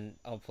understand me, then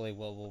hopefully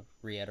we'll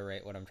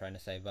reiterate what I'm trying to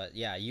say. But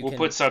yeah, we'll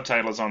put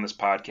subtitles on this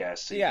podcast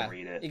so you can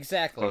read it.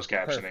 Exactly. Closed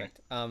captioning.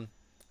 Perfect.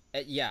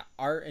 Yeah,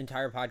 our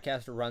entire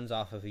podcast runs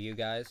off of you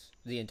guys.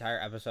 The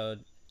entire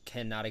episode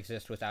cannot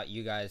exist without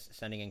you guys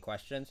sending in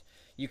questions.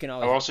 You can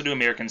always. I'll also do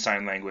American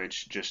Sign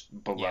Language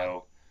just below. Yeah.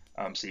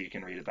 So you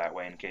can read it that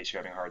way in case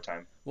you're having a hard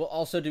time. We'll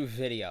also do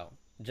video.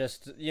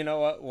 Just, you know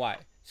what? Why?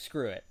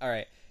 Screw it. All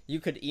right. You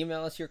could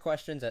email us your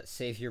questions at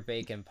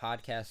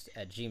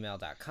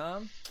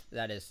saveyourbaconpodcast@gmail.com.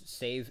 That is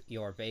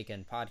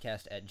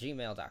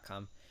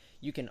saveyourbaconpodcast@gmail.com.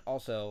 You can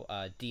also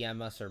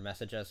DM us or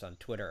message us on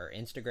Twitter or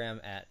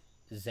Instagram at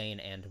Zane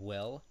and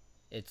Will.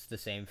 It's the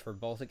same for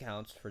both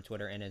accounts, for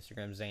Twitter and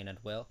Instagram, Zane and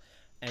Will.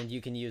 And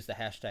you can use the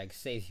hashtag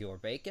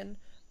SaveYourBacon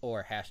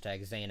or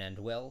hashtag Zane and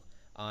Will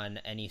on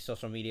any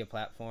social media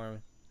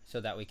platform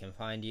so that we can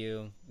find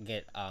you,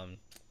 get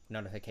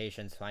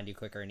notifications, find you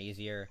quicker and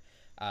easier.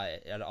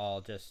 At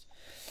all, just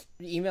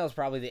email is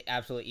probably the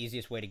absolute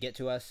easiest way to get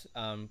to us,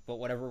 but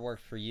whatever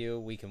works for you,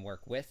 we can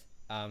work with.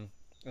 And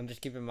just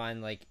keep in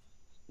mind, like,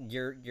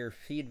 your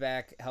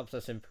feedback helps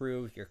us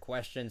improve, your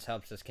questions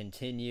helps us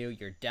continue,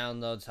 your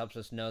downloads helps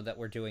us know that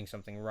we're doing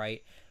something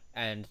right,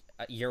 and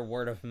your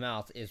word of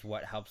mouth is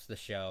what helps the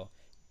show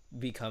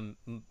become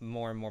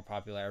more and more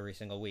popular every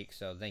single week.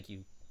 So thank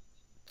you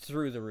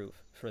through the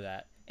roof for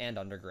that, and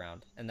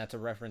Underground. And that's a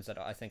reference that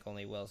I think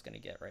only Will's going to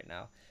get right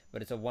now.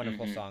 But it's a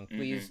wonderful song.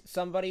 Please,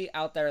 somebody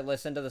out there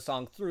listen to the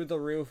song Through the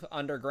Roof,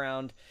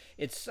 Underground.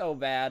 It's so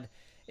bad.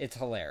 It's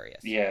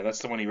hilarious. Yeah, that's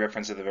the one he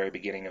referenced at the very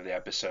beginning of the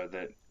episode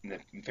that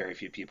very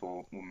few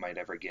people might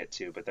ever get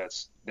to. But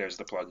there's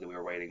the plug that we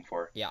were waiting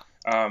for. Yeah.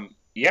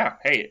 Yeah,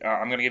 hey,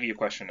 I'm going to give you a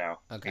question now.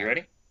 Okay. You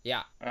ready?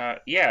 Yeah.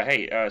 Yeah,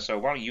 hey, so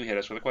why don't you hit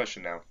us with a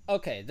question now?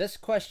 Okay, this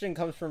question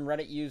comes from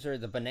Reddit user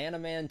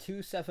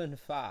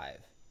TheBananaman275.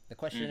 The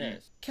question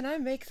is, can I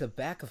make the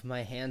back of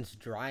my hands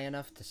dry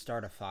enough to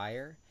start a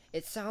fire?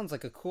 It sounds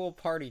like a cool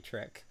party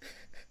trick.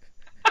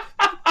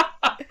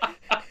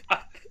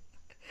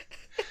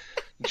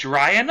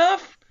 Dry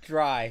enough?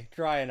 Dry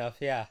enough,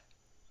 yeah.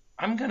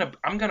 I'm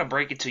gonna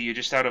break it to you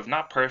just out of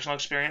not personal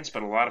experience,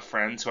 but a lot of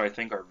friends who I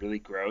think are really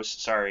gross.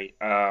 Sorry.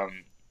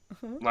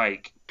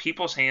 Like,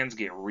 people's hands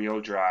get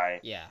real dry.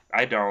 Yeah.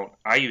 I don't.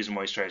 I use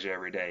moisturizer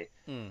every day.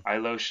 Mm. I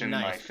lotion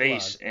Nice my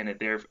face, plug.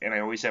 and I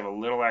always have a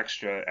little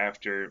extra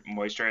after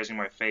moisturizing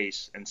my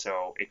face, and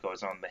so it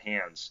goes on the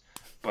hands.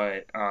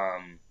 But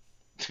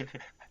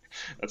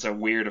that's a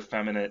weird,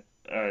 effeminate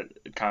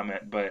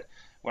comment. But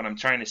what I'm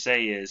trying to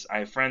say is, I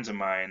have friends of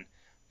mine.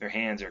 Their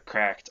hands are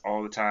cracked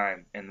all the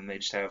time, and then they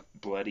just have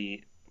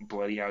bloody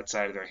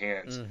outside of their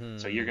hands.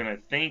 So you're Mm-hmm. gonna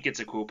think it's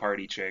a cool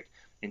party trick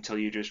until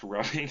you're just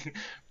rubbing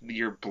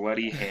your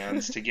bloody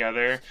hands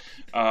together,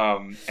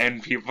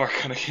 and people are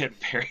gonna get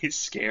very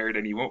scared,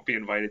 and you won't be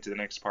invited to the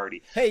next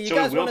party. Hey, you So it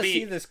guys will want to see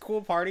be this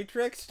cool party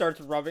trick?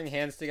 Starts rubbing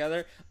hands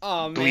together.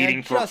 Oh man, bleeding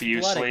just blood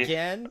profusely.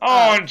 again.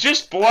 Oh, and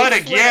just blood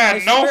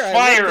again. No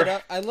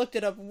fire. I looked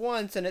it up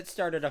once and it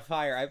started a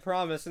fire. I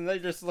promise. And they're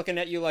just looking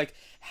at you like,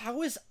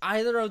 how is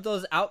either of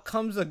those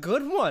outcomes a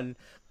good one?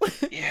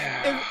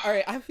 Yeah. All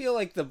right, I feel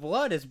like the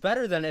blood is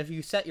better than if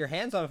you set your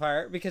hands on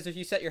fire, because if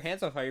you set your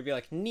hands on fire, you'd be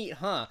like, neat,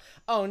 huh?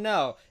 Oh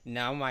no,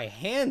 now my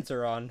hands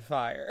are on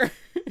fire.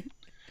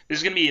 This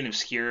is gonna be an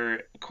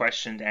obscure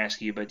question to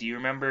ask you, but do you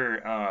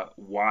remember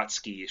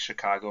Watsky,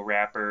 Chicago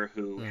rapper,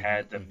 who Mm-hmm,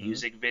 had the mm-hmm,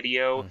 music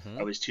video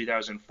mm-hmm. of his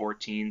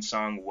 2014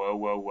 song "Whoa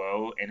Whoa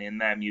Whoa," and in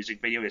that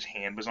music video, his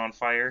hand was on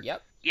fire?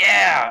 Yep.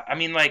 Yeah, I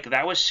mean, like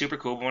that was super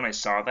cool. But when I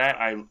saw that,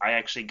 I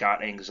actually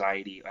got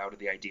anxiety out of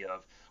the idea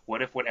of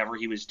what if whatever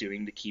he was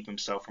doing to keep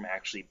himself from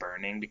actually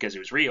burning, because it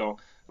was real,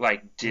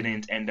 like Mm-hmm.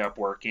 didn't end up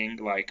working.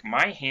 Like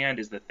my hand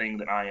is the thing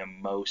that I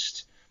am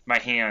most. My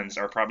hands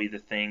are probably the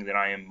thing that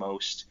I am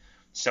most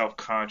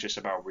self-conscious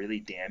about really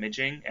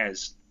damaging,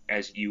 as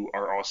you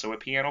are also a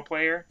piano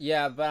player.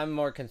 Yeah, but I'm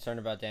more concerned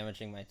about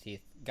damaging my teeth.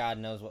 God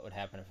knows what would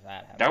happen if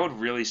that That happened. would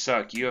really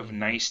suck. You have Mm-hmm.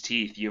 nice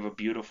teeth. You have a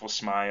beautiful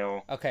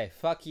smile. Okay,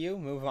 fuck you.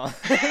 Move on.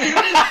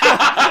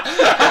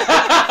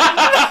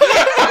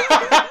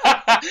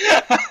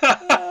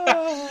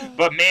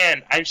 But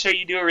man, I'm sure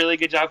you do a really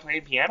good job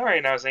playing piano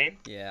right now, Zane.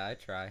 Yeah, I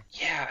try.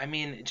 Yeah, I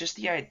mean, just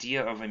the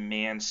idea of a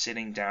man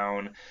sitting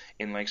down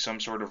in like some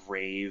sort of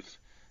rave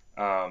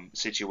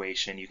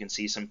situation. You can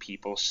see some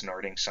people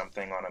snorting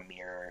something on a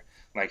mirror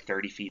like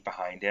 30 feet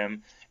behind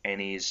him,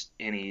 and he's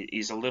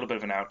a little bit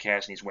of an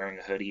outcast, and he's wearing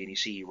a hoodie, and you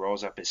see he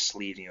rolls up his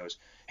sleeve and he goes,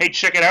 "Hey,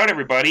 check it out,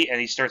 everybody!"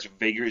 And he starts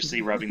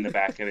vigorously rubbing the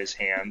back of his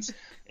hands.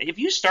 If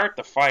you start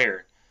the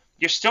fire,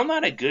 you're still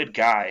not a good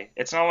guy.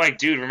 It's not like,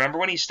 dude, remember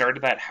when he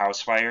started that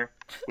house fire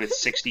with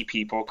 60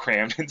 people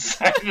crammed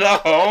inside the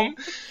home?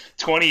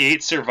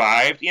 28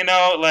 survived,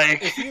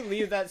 like If you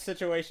leave that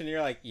situation,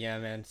 you're like, yeah,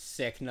 man,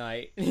 sick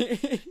night.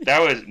 that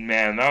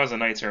was a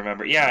night to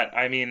remember. Yeah,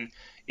 I mean,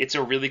 it's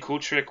a really cool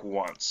trick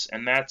once,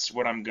 and that's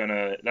what I'm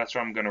gonna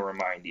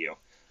remind you.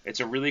 It's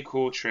a really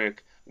cool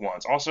trick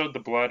once. Also, the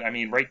blood. I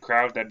mean, right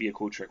crowd, that'd be a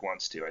cool trick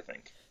once too, I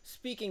think.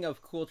 Speaking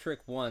of cool trick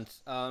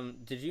once,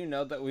 did you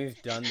know that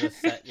we've done the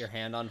set your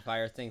hand on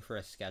fire thing for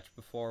a sketch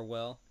before,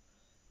 Will?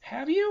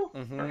 Have you?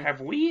 Or Mm-hmm. have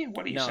we?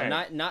 What are you No, saying?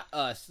 not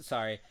us.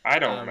 Sorry. I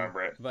don't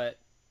remember it. But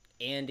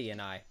Andy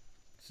and I.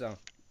 So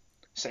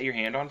Set your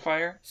hand on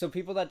fire?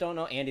 people that don't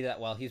know Andy that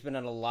well, he's been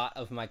in a lot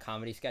of my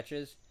comedy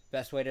sketches.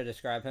 Best way to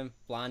describe him: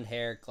 blonde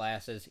hair,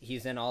 glasses.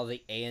 He's in all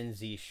the A and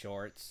Z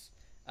shorts.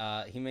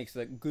 He makes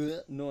the g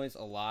noise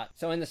a lot.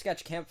 So in the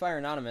sketch Campfire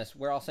Anonymous,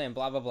 we're all saying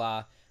blah blah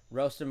blah,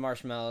 roasted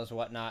marshmallows,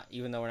 whatnot,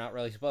 even though we're not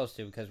really supposed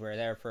to because we're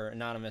there for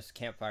anonymous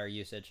campfire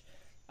usage.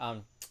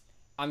 Um,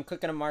 I'm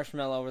cooking a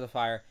marshmallow over the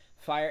fire.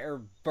 Fire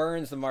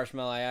burns the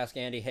marshmallow. I ask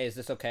Andy, "Hey, is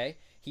this okay?"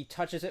 He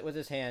touches it with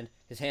his hand.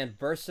 His hand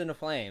bursts into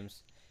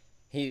flames.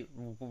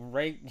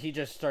 He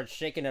just starts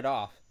shaking it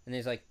off, and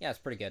he's like, "Yeah, it's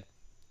pretty good."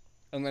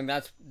 And then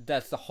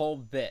that's the whole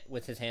bit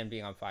with his hand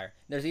being on fire.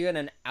 There's even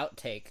an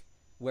outtake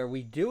where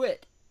we do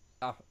it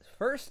a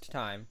first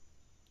time,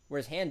 where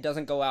his hand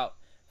doesn't go out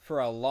for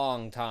a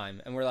long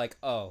time, and we're like,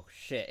 "Oh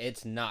shit,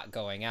 it's not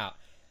going out."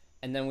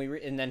 And then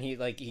and then he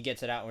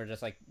gets it out, and we're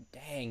just like,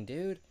 "Dang,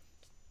 dude."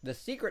 The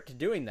secret to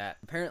doing that,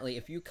 apparently,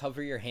 if you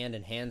cover your hand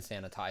in hand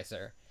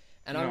sanitizer,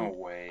 and No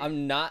way.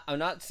 I'm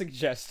not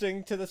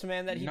suggesting to this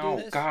man that he do No,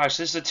 this. gosh,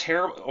 this is a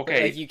terrible. But,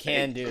 Okay, you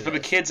can do for the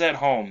this. kids at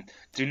home,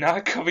 do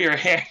not cover your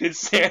hand in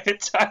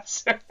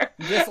sanitizer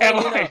Just and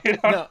letting you light know.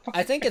 it on No,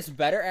 I think it's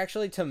better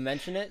actually to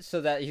mention it so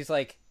that he's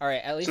like, all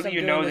right, at least so that I'm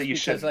you doing know this that you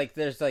because shouldn't. like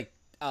there's like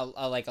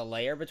a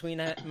layer between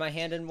my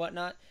hand and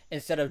whatnot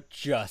instead of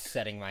just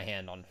setting my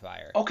hand on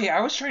fire. Okay, I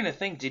was trying to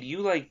think. Did you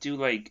like do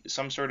like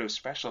some sort of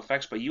special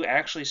effects? But you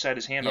actually set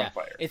his hand Yeah, on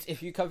fire. it's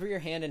if you cover your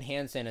hand in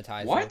hand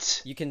sanitizer.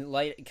 What? You can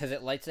light because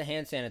it lights the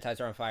hand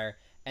sanitizer on fire,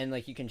 and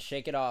like you can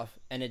shake it off,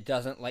 and it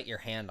doesn't light your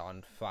hand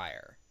on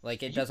fire.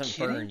 Like Are it you doesn't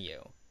kidding? burn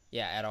you.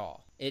 Yeah, at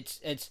all. It's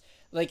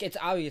like it's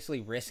obviously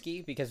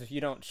risky because if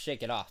you don't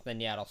shake it off, then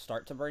yeah, it'll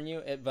start to burn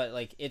you. But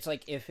like it's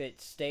like if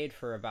it stayed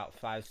for about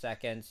 5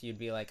 seconds, you'd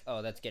be like,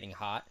 oh, that's getting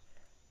hot.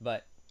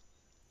 But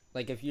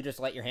like if you just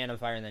light your hand on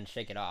fire and then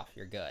shake it off,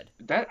 you're good.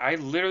 That I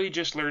literally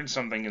just learned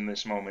something in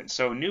this moment.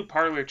 So, new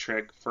parlor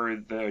trick for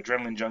the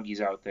adrenaline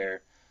junkies out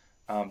there.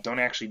 Don't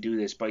actually do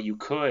this, but you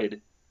could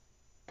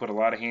put a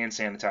lot of hand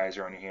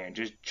sanitizer on your hand.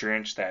 Just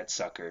drench that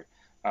sucker.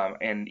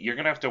 And you're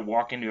gonna have to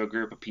walk into a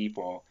group of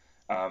people.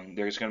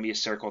 There's going to be a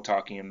circle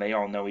talking, and they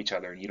all know each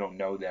other, and you don't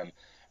know them.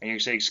 And you're going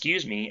to say,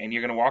 "Excuse me," and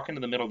you're going to walk into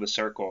the middle of the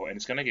circle, and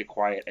it's going to get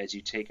quiet as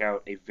you take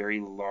out a very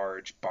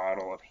large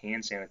bottle of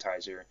hand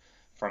sanitizer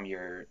from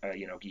your,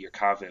 your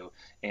kavu,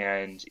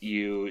 and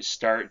you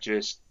start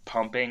just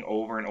pumping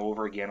over and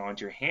over again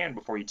onto your hand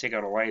before you take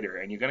out a lighter,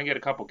 and you're going to get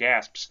a couple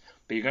gasps,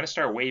 but you're going to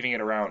start waving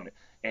it around,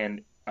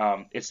 and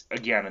it's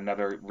again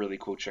another really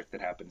cool trick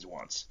that happens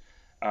once.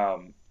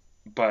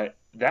 But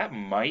that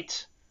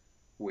might,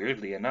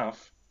 weirdly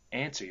enough,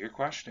 answer your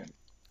question.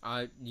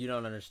 You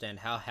don't understand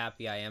how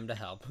happy I am to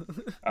help.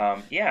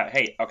 Yeah,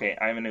 hey, okay,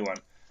 I have a new one.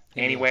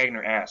 Annie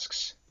Wagner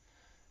asks,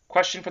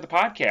 question for the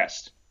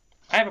podcast.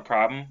 I have a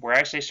problem where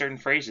I say certain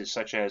phrases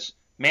such as,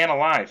 man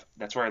alive,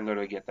 that's where I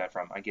literally get that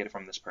from. I get it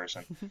from this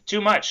person.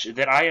 Too much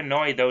that I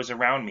annoy those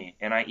around me,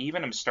 and I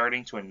even am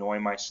starting to annoy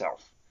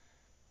myself.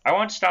 I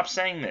want to stop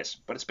saying this,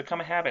 but it's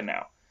become a habit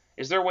now.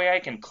 Is there a way I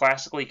can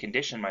classically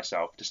condition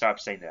myself to stop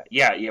saying that?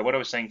 Yeah, what I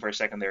was saying for a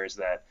second there is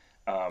that,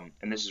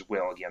 and this is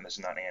Will again, this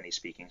is not Annie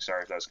speaking,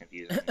 sorry if that was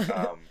confusing.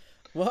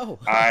 Whoa.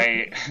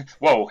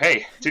 Whoa,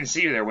 hey, didn't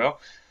see you there, Will.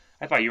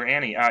 I thought you were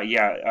Annie.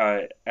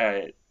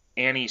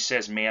 Annie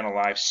says man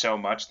alive so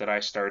much that I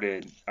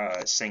started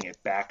saying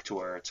it back to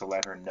her to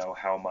let her know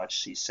how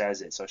much she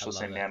says it. So she'll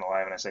say man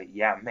alive, and I say,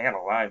 yeah, man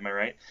alive, am I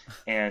right?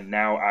 And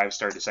now I've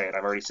started to say it.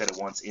 I've already said it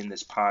once in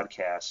this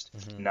podcast,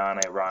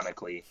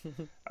 non-ironically.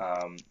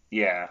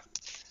 Yeah.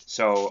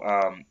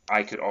 So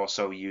I could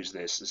also use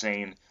this.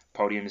 Zane,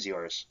 podium is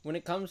yours. When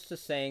it comes to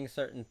saying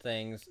certain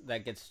things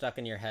that get stuck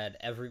in your head,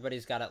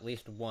 everybody's got at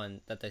least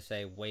one that they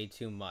say way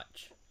too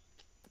much.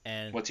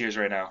 And what's yours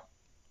right now?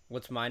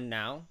 What's mine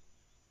now?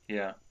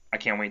 Yeah. I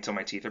can't wait until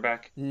my teeth are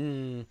back.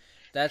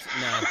 That's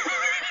no.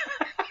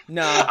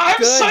 No.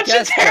 I'm such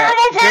a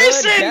terrible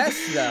person. Good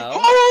guess, though.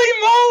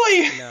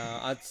 Holy moly!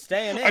 No, it's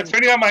staying in. I'm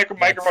turning on my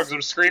microphone because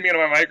I'm screaming into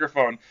my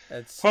microphone.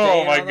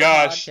 Oh my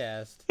gosh!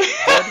 Podcast.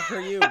 Good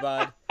for you,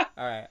 bud.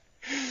 All right.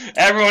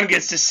 Everyone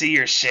gets to see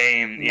your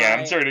shame.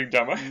 I'm turning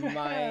dumb.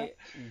 My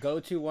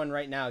go-to one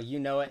right now, you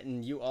know it,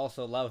 and you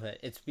also love it.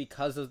 It's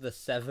because of the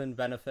 7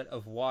 benefit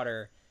of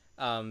water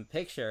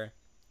picture.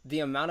 The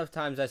amount of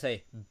times I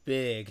say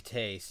big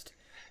taste.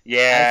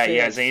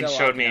 Yeah. Zane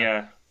showed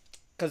me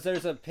because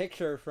there's a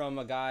picture from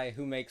a guy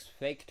who makes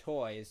fake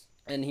toys,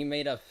 and he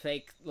made a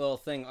fake little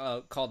thing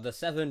called the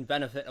 7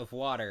 benefit of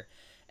water,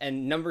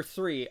 and number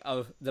 3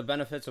 of the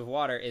benefits of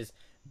water is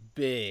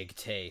big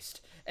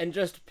taste. And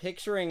just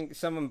picturing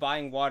someone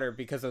buying water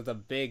because of the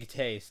big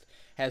taste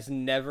has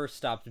never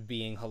stopped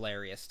being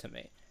hilarious to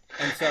me.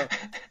 And so,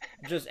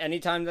 just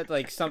anytime that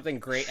like something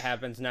great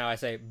happens now, I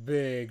say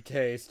big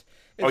taste.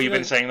 You've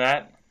been saying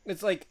that?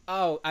 It's like,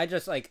 I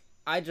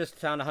just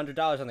found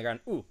 $100 on the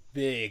ground. Ooh,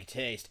 big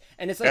taste.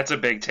 And it's like that's a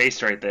big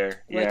taste right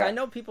there. Like I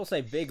know people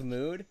say big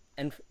mood,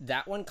 and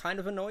that one kind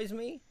of annoys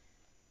me,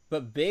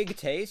 but big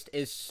taste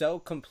is so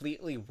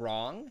completely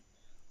wrong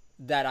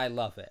that I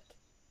love it.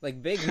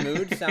 Like big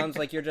mood sounds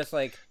like you're just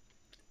like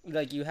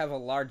you have a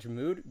large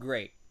mood,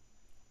 great.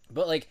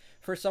 But like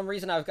for some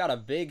reason I've got a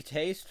big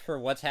taste for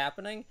what's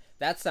happening.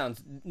 That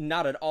sounds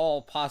not at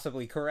all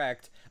possibly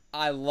correct.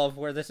 I love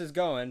where this is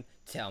going.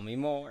 Tell me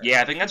more.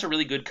 Yeah, I think that's a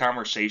really good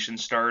conversation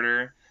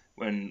starter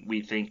when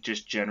we think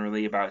just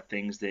generally about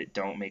things that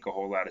don't make a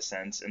whole lot of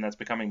sense, and that's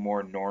becoming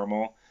more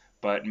normal.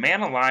 But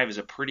man alive is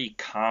a pretty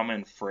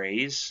common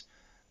phrase,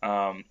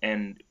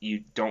 and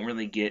you don't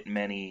really get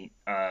many,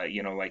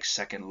 like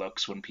second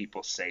looks when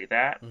people say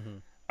that.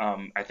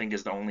 I think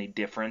is the only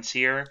difference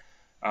here.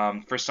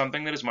 For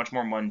something that is much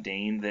more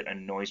mundane that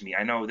annoys me.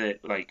 I know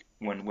that like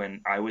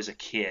when I was a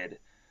kid,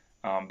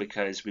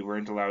 because we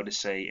weren't allowed to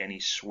say any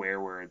swear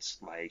words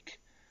like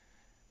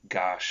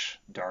gosh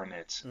darn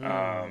it.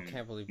 I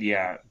can't believe you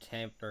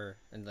tamper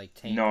and like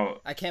taint. No,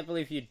 I can't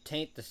believe you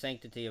taint the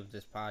sanctity of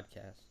this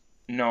podcast.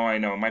 No, I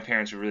know. My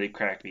parents really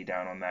cracked me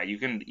down on that. You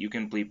can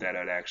bleep that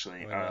out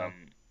actually.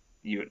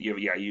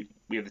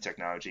 We have the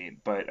technology,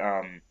 but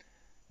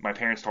my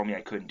parents told me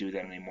I couldn't do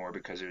that anymore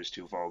because it was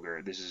too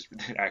vulgar. This is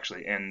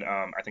actually, and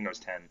I think I was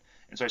 10,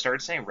 and so I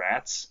started saying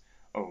rats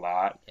a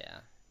lot. Yeah.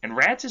 And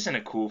rats isn't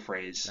a cool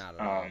phrase. Not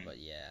at all, but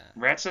yeah.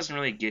 Rats doesn't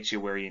really get you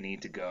where you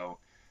need to go.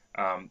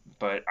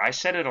 But I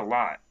said it a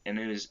lot, and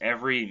it was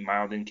every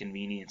mild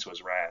inconvenience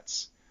was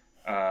rats.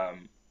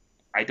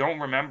 I don't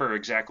remember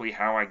exactly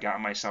how I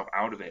got myself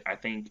out of it. I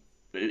think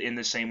in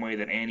the same way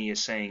that Annie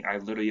is saying, I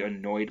literally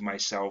annoyed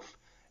myself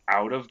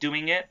out of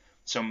doing it.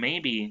 So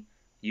maybe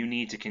you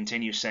need to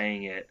continue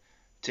saying it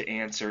to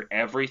answer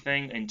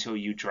everything until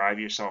you drive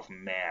yourself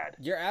mad.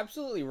 You're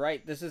absolutely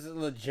right. This is a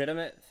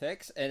legitimate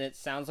fix, and it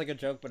sounds like a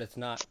joke, but it's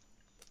not.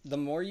 The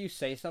more you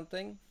say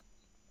something,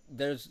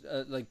 there's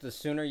the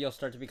sooner you'll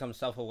start to become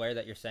self-aware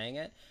that you're saying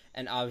it,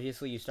 and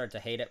obviously you start to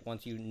hate it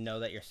once you know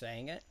that you're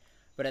saying it.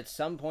 But at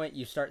some point,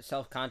 you start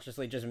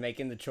self-consciously just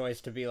making the choice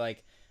to be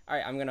like, all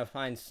right, I'm going to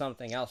find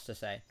something else to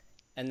say.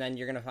 And then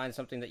you're going to find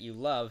something that you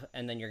love,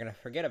 and then you're going to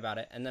forget about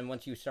it. And then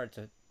once you start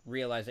to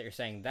realize that you're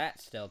saying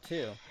that still,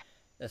 too,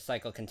 the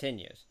cycle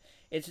continues.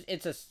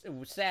 It's a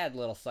sad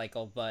little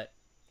cycle, but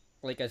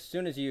like as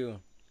soon as you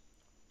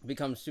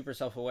become super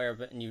self-aware,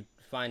 but and you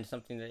find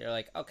something that you're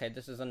like, okay,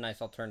 this is a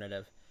nice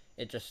alternative,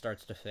 it just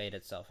starts to fade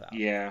itself out.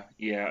 Yeah,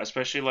 yeah.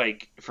 Especially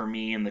like for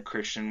me in the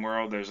Christian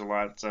world, there's a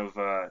lots of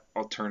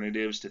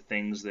alternatives to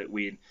things that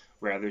we'd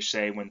rather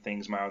say when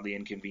things mildly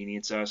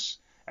inconvenience us,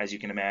 as you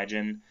can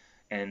imagine.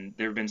 And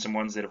there have been some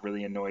ones that have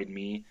really annoyed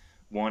me.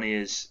 One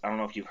is, I don't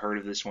know if you've heard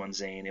of this one,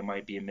 Zane. It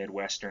might be a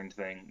Midwestern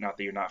thing. Not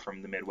that you're not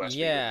from the Midwest, but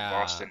you live in Yeah.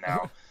 Boston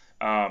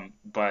now.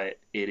 But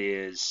it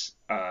is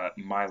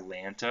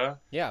Mylanta.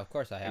 Yeah, of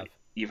course I have.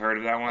 You've heard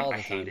of that one? All I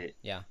the hate time. it.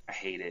 Yeah. I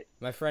hate it.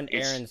 My friend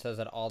It's Aaron says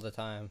it all the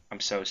time. I'm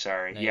so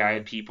sorry. No, Yeah, you're I good.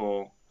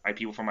 had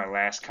people from my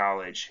last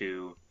college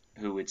who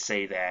would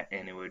say that,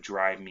 and it would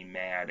drive me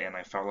mad, and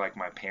I felt like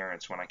my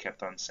parents when I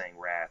kept on saying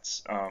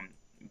rats.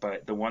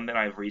 But the one that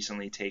I've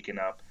recently taken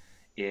up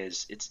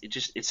is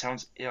it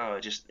sounds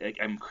just like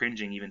I'm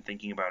cringing even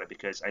thinking about it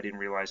because I didn't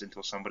realize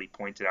until somebody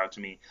pointed out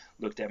to me,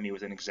 looked at me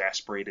with an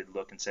exasperated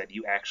look and said,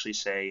 "You actually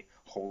say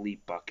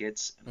holy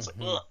buckets?" And I was like,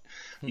 ugh.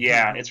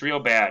 Yeah, it's real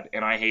bad,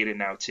 and I hate it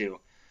now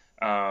too.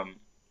 Um,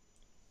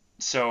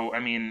 so, I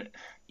mean,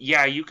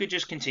 yeah, you could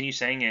just continue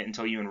saying it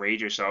until you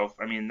enrage yourself.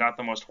 I mean, not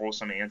the most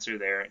wholesome answer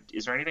there.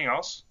 Is there anything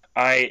else?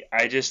 I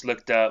just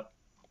looked up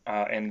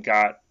and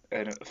got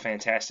a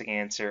fantastic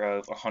answer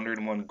of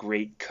 101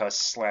 great cuss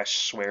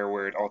slash swear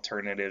word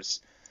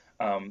alternatives.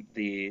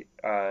 The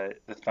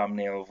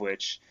thumbnail of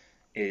which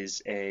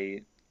is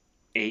a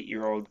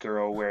 8-year-old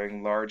girl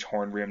wearing large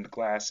horn rimmed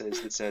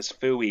glasses that says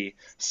 "Fooey,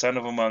 son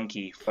of a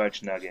monkey,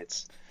 fudge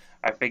nuggets."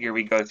 I figure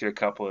we go through a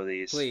couple of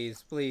these.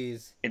 Please,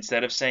 please.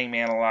 Instead of saying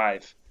man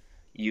alive,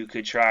 you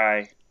could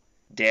try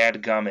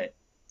dad gummit.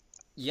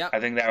 Yep. I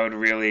think that would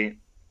really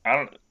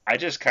I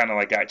just kind of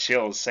like got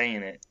chills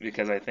saying it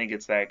because I think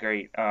it's that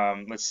great.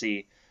 Let's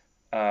see.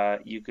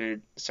 You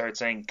could start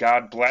saying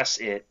God bless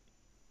it.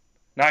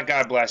 Not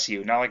God bless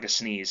you, not like a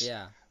sneeze.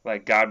 Yeah.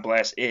 Like God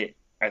bless it.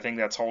 I think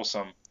that's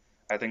wholesome.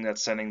 I think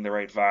that's sending the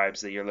right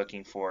vibes that you're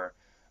looking for.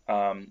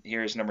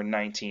 Here's number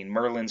 19,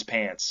 Merlin's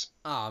pants.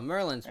 Ah,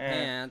 Merlin's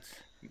pants.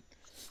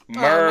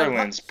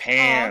 Merlin's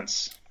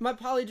pants. My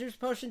polyjuice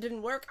potion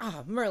didn't work.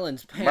 Ah,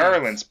 Merlin's pants.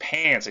 Merlin's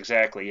pants,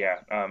 exactly, yeah.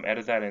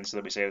 Edit that in so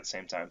that we say it at the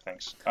same time,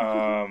 thanks.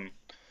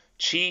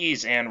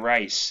 Cheese and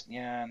rice.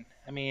 Yeah,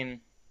 I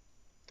mean,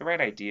 the right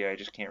idea, I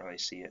just can't really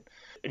see it.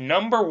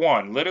 Number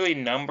one, literally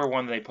number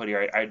one that they put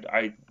here,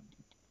 I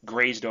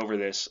grazed over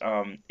this.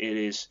 It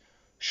is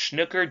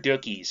Schnooker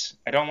Dookies.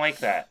 I don't like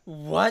that.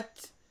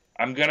 What?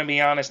 I'm gonna be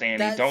honest, Andy.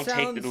 That Don't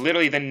sounds... take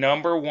literally the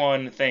number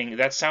one thing.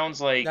 That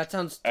sounds like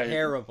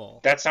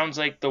terrible. That sounds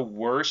like the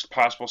worst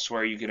possible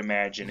swear you could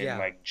imagine in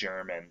like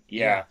German.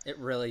 Yeah, it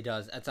really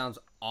does. That sounds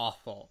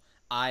awful.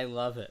 I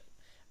love it.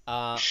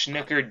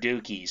 Schnooker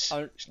Dookies.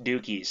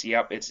 Dookies.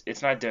 Yep,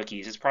 it's not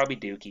Dookies. It's probably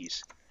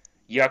Dookies.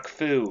 Yuck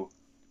foo.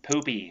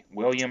 Poopy.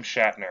 William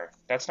Shatner.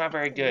 That's not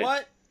very good.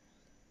 What?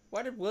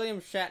 Why did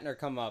William Shatner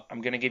come up?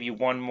 I'm gonna give you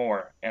one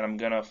more, and I'm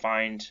gonna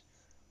find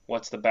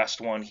what's the best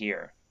one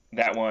here.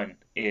 That one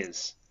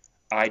is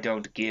I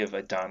don't give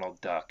a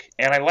Donald Duck.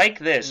 And I like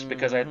this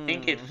because I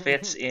think it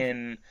fits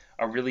in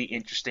a really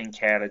interesting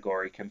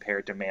category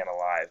compared to Man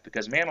Alive.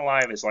 Because Man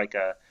Alive is like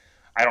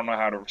I don't know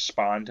how to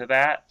respond to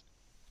that.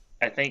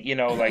 I think,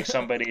 like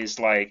somebody's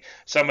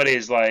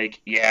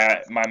like,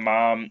 yeah, my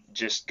mom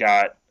just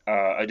got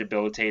a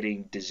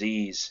debilitating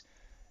disease.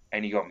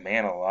 And you go,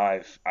 man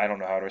alive, I don't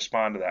know how to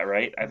respond to that,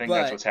 right? I think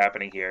that's what's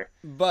happening here.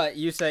 But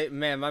you say,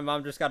 man, my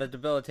mom just got a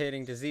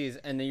debilitating disease,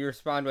 and then you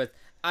respond with,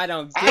 I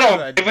don't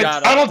give a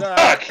Donald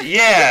Duck.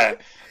 Yeah,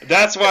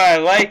 that's why I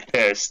like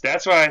this.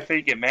 That's why I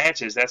think it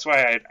matches. That's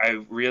why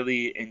I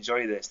really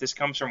enjoy this. This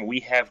comes from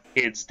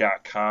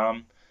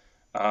WeHaveKids.com.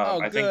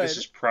 I think this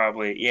is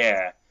probably,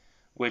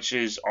 which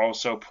is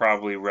also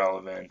probably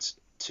relevant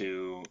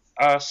to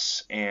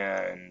us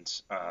and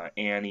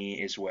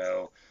Annie as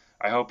well.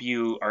 I hope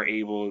you are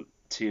able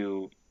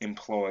to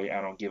employ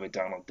I don't give a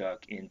Donald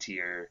Duck into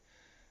your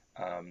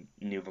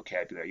new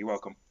vocabulary. You're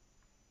welcome.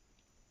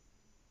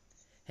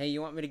 Hey,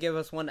 you want me to give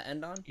us one to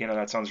end on?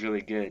 That sounds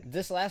really good.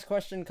 This last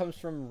question comes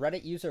from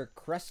Reddit user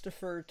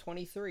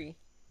Christopher23,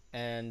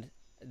 and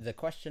the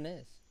question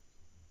is,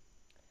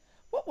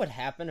 what would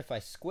happen if I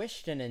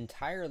squished an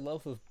entire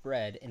loaf of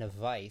bread in a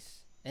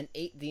vise and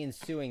ate the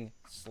ensuing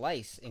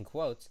slice, in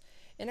quotes,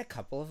 in a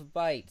couple of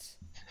bites?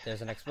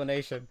 There's an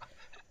explanation.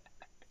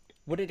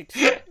 Would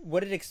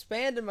it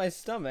expand in my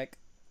stomach,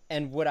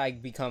 and would I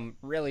become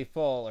really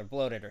full or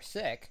bloated or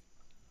sick?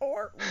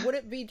 Or would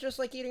it be just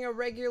like eating a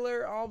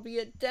regular,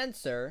 albeit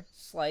denser,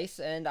 slice,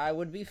 and I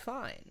would be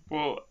fine?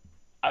 Well,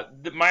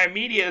 my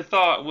immediate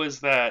thought was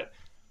that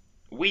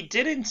we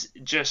didn't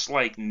just,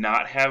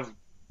 not have,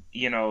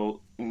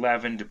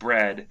 leavened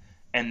bread,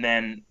 and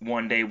then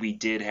one day we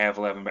did have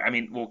leavened bread. I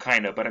mean, well,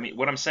 kind of, but I mean,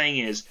 what I'm saying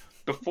is,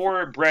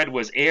 before bread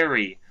was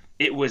airy,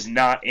 it was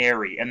not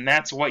airy, and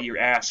that's what you're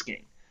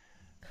asking.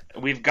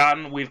 We've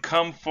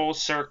come full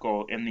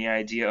circle in the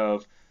idea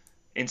of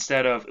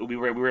instead of we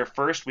were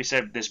first we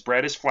said this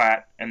bread is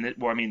flat and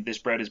this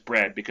bread is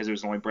bread because it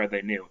was the only bread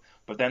they knew.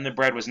 But then the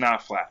bread was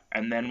not flat,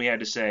 and then we had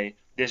to say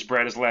this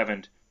bread is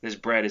leavened, this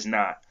bread is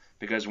not,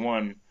 because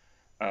one,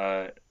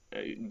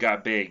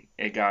 got big.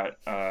 It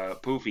got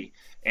poofy.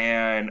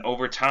 And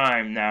over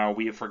time now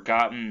we have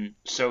forgotten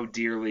so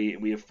dearly,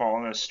 we have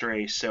fallen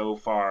astray so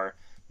far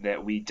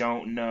that we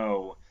don't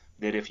know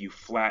that if you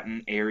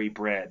flatten airy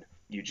bread,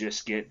 you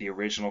just get the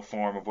original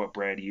form of what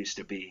bread used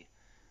to be.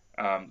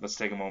 Let's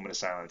take a moment of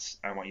silence.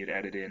 I want you to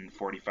edit in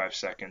 45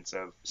 seconds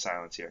of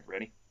silence here.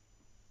 Ready?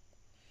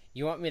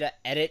 You want me to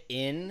edit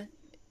in?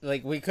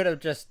 Like, we could have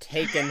just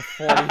taken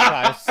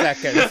 45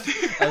 seconds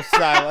of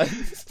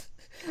silence.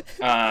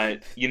 I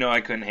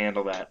couldn't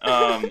handle that.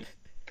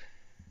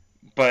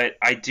 But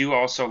I do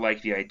also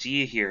like the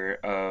idea here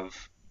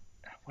of,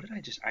 what did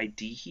I just,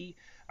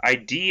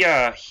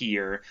 idea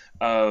here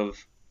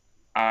of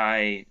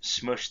I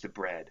smush the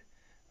bread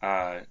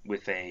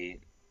with a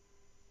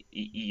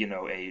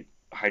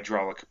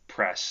hydraulic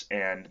press,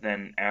 and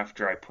then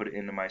after I put it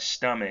into my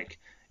stomach,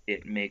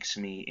 it makes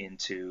me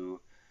into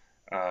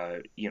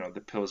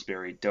the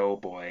Pillsbury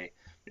Doughboy.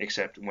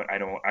 Except when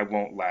I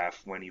won't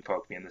laugh when you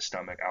poke me in the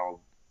stomach.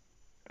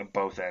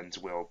 Both ends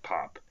will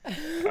pop.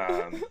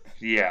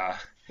 Yeah.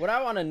 What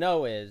I want to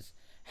know is,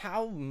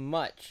 how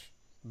much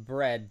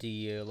bread do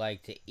you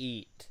like to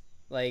eat?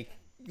 Like,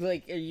 are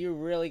you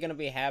really gonna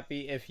be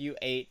happy if you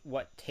ate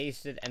what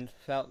tasted and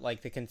felt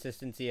like the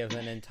consistency of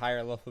an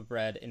entire loaf of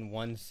bread in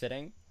one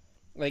sitting?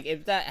 Like,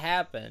 if that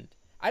happened,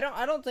 I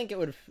don't think it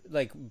would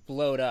like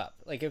bloat up.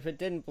 Like, if it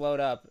didn't bloat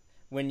up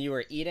when you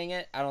were eating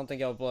it, I don't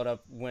think it'll bloat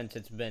up once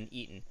it's been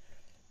eaten.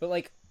 But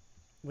like,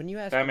 when you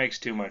ask, that makes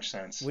too much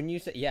sense. When you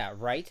say, yeah,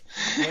 right.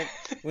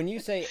 when you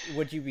say,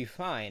 would you be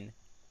fine?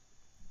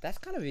 That's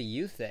kind of a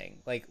you thing.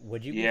 Like,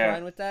 would you be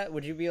fine with that?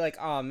 Would you be like,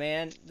 oh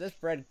man, this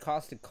bread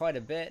costed quite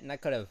a bit, and I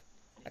could have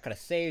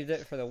saved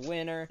it for the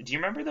winter? Do you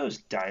remember those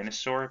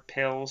dinosaur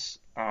pills?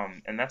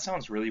 And that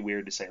sounds really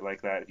weird to say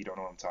like that if you don't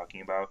know what I'm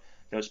talking about.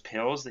 Those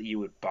pills that you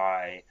would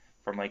buy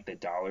from like the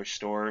dollar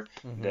store,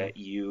 that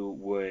you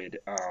would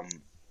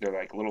they're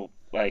like little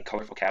like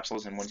colorful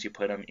capsules, and once you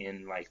put them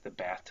in like the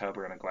bathtub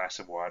or in a glass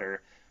of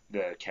water,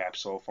 the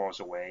capsule falls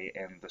away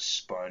and the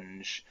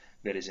sponge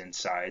that is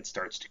inside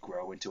starts to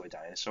grow into a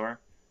dinosaur.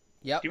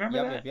 Yep. Do you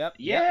remember that? Yep.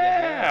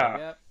 Yeah.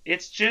 Yep.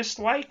 It's just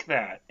like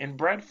that in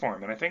bread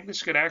form, and I think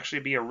this could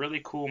actually be a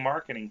really cool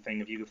marketing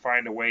thing if you could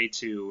find a way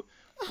to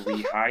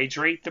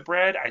rehydrate the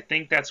bread. I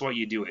think that's what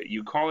you do it.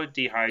 You call it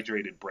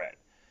dehydrated bread.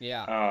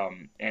 Yeah.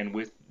 And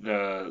with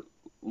the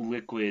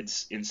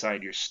liquids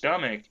inside your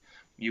stomach,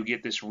 you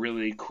get this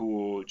really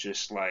cool,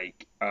 just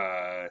like,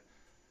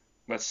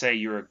 let's say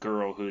you're a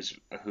girl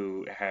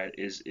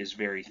is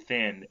very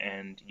thin,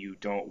 and you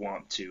don't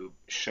want to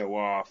show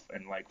off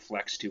and like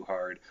flex too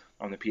hard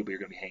on the people you're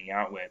going to be hanging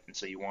out with, and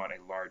so you want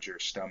a larger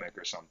stomach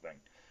or something.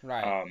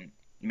 Right.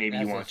 Maybe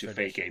you want to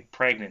fake a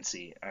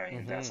pregnancy. I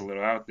mean, that's a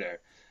little out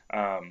there.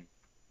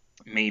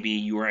 Maybe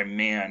you are a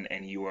man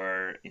and you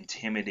are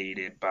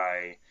intimidated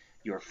by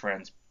your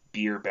friends'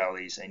 beer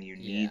bellies, and you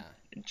need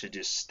to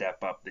just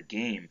step up the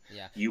game.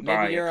 Yeah. You Maybe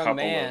buy you're a couple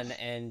man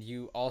and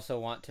you also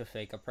want to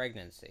fake a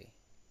pregnancy.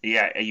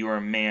 Yeah, you are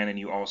a man and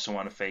you also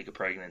want to fake a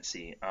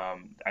pregnancy.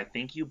 I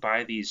think you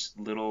buy these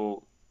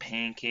little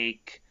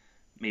pancake,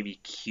 maybe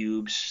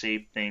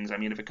cube-shaped things. I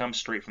mean, if it comes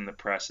straight from the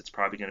press, it's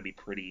probably going to be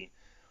pretty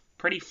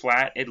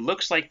flat. It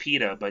looks like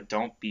pita, but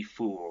don't be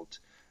fooled,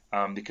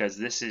 because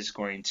this is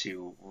going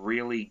to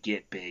really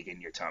get big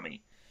in your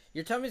tummy.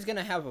 Your tummy's going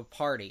to have a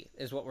party,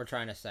 is what we're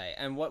trying to say.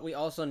 And what we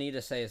also need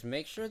to say is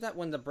make sure that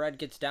when the bread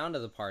gets down to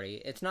the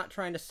party, it's not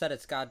trying to set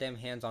its goddamn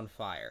hands on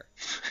fire.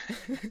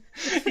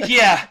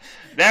 Yeah,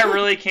 that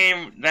really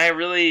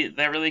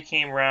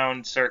came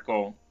round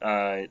circle,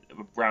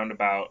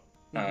 roundabout,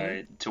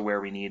 to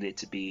where we need it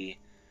to be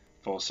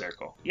full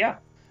circle. Yeah.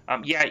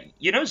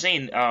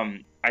 Zane,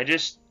 I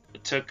just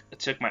took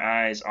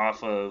my eyes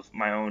off of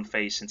my own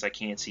face, since I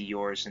can't see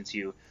yours, since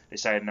you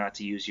decided not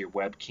to use your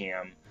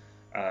webcam.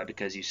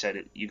 Because you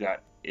said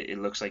it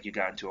looks like you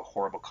got into a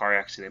horrible car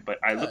accident. But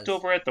I looked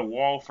over at the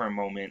wall for a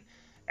moment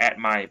at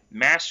my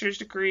master's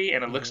degree,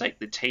 and it looks like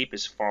the tape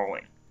is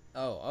falling.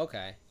 Oh,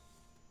 okay.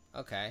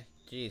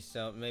 Jeez,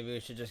 so maybe we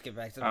should just get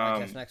back to the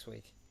podcast next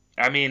week.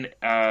 I mean,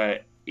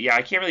 I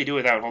can't really do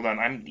it without. Hold on,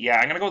 I'm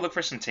gonna go look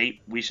for some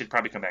tape. We should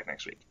probably come back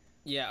next week.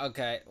 Yeah,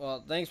 okay.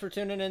 Well, thanks for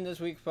tuning in this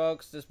week,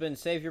 folks. This has been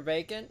Save Your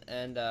Bacon,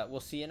 and we'll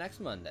see you next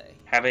Monday.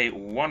 Have a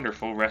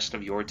wonderful rest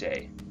of your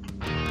day.